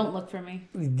 Yeah. Don't look for me.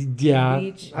 Yeah.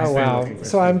 Beach. I Oh stay wow. looking for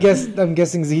So I'm something.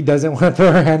 guessing Z doesn't want to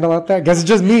throw her handle out there. Guess it's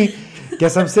just me.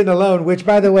 Guess I'm sitting alone. Which,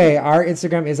 by the way, our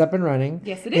Instagram is up and running.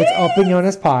 Yes, it It's is.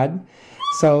 Opiniones Pod.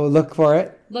 So look for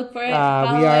it. Look for it. We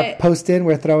Follow are it. posting.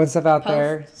 We're throwing stuff out Post.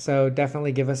 there. So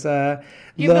definitely give us a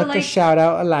Give it a look, a like. shout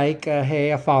out, a like,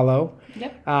 a follow.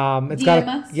 Yep. It's DM got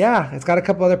us. it's got a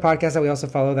couple other podcasts that we also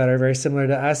follow that are very similar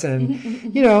to us, and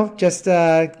just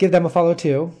give them a follow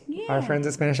too. Our Yeah. friends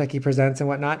at Spanish Lucky Presents and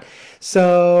whatnot.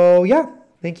 So yeah,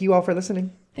 thank you all for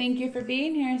listening. Thank you for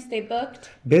being here. Stay booked.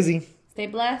 Busy. Stay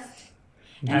blessed.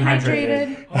 And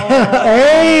hydrated. hydrated.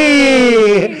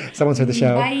 Hey! Someone's heard the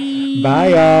show. Bye. Bye,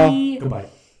 y'all. Goodbye.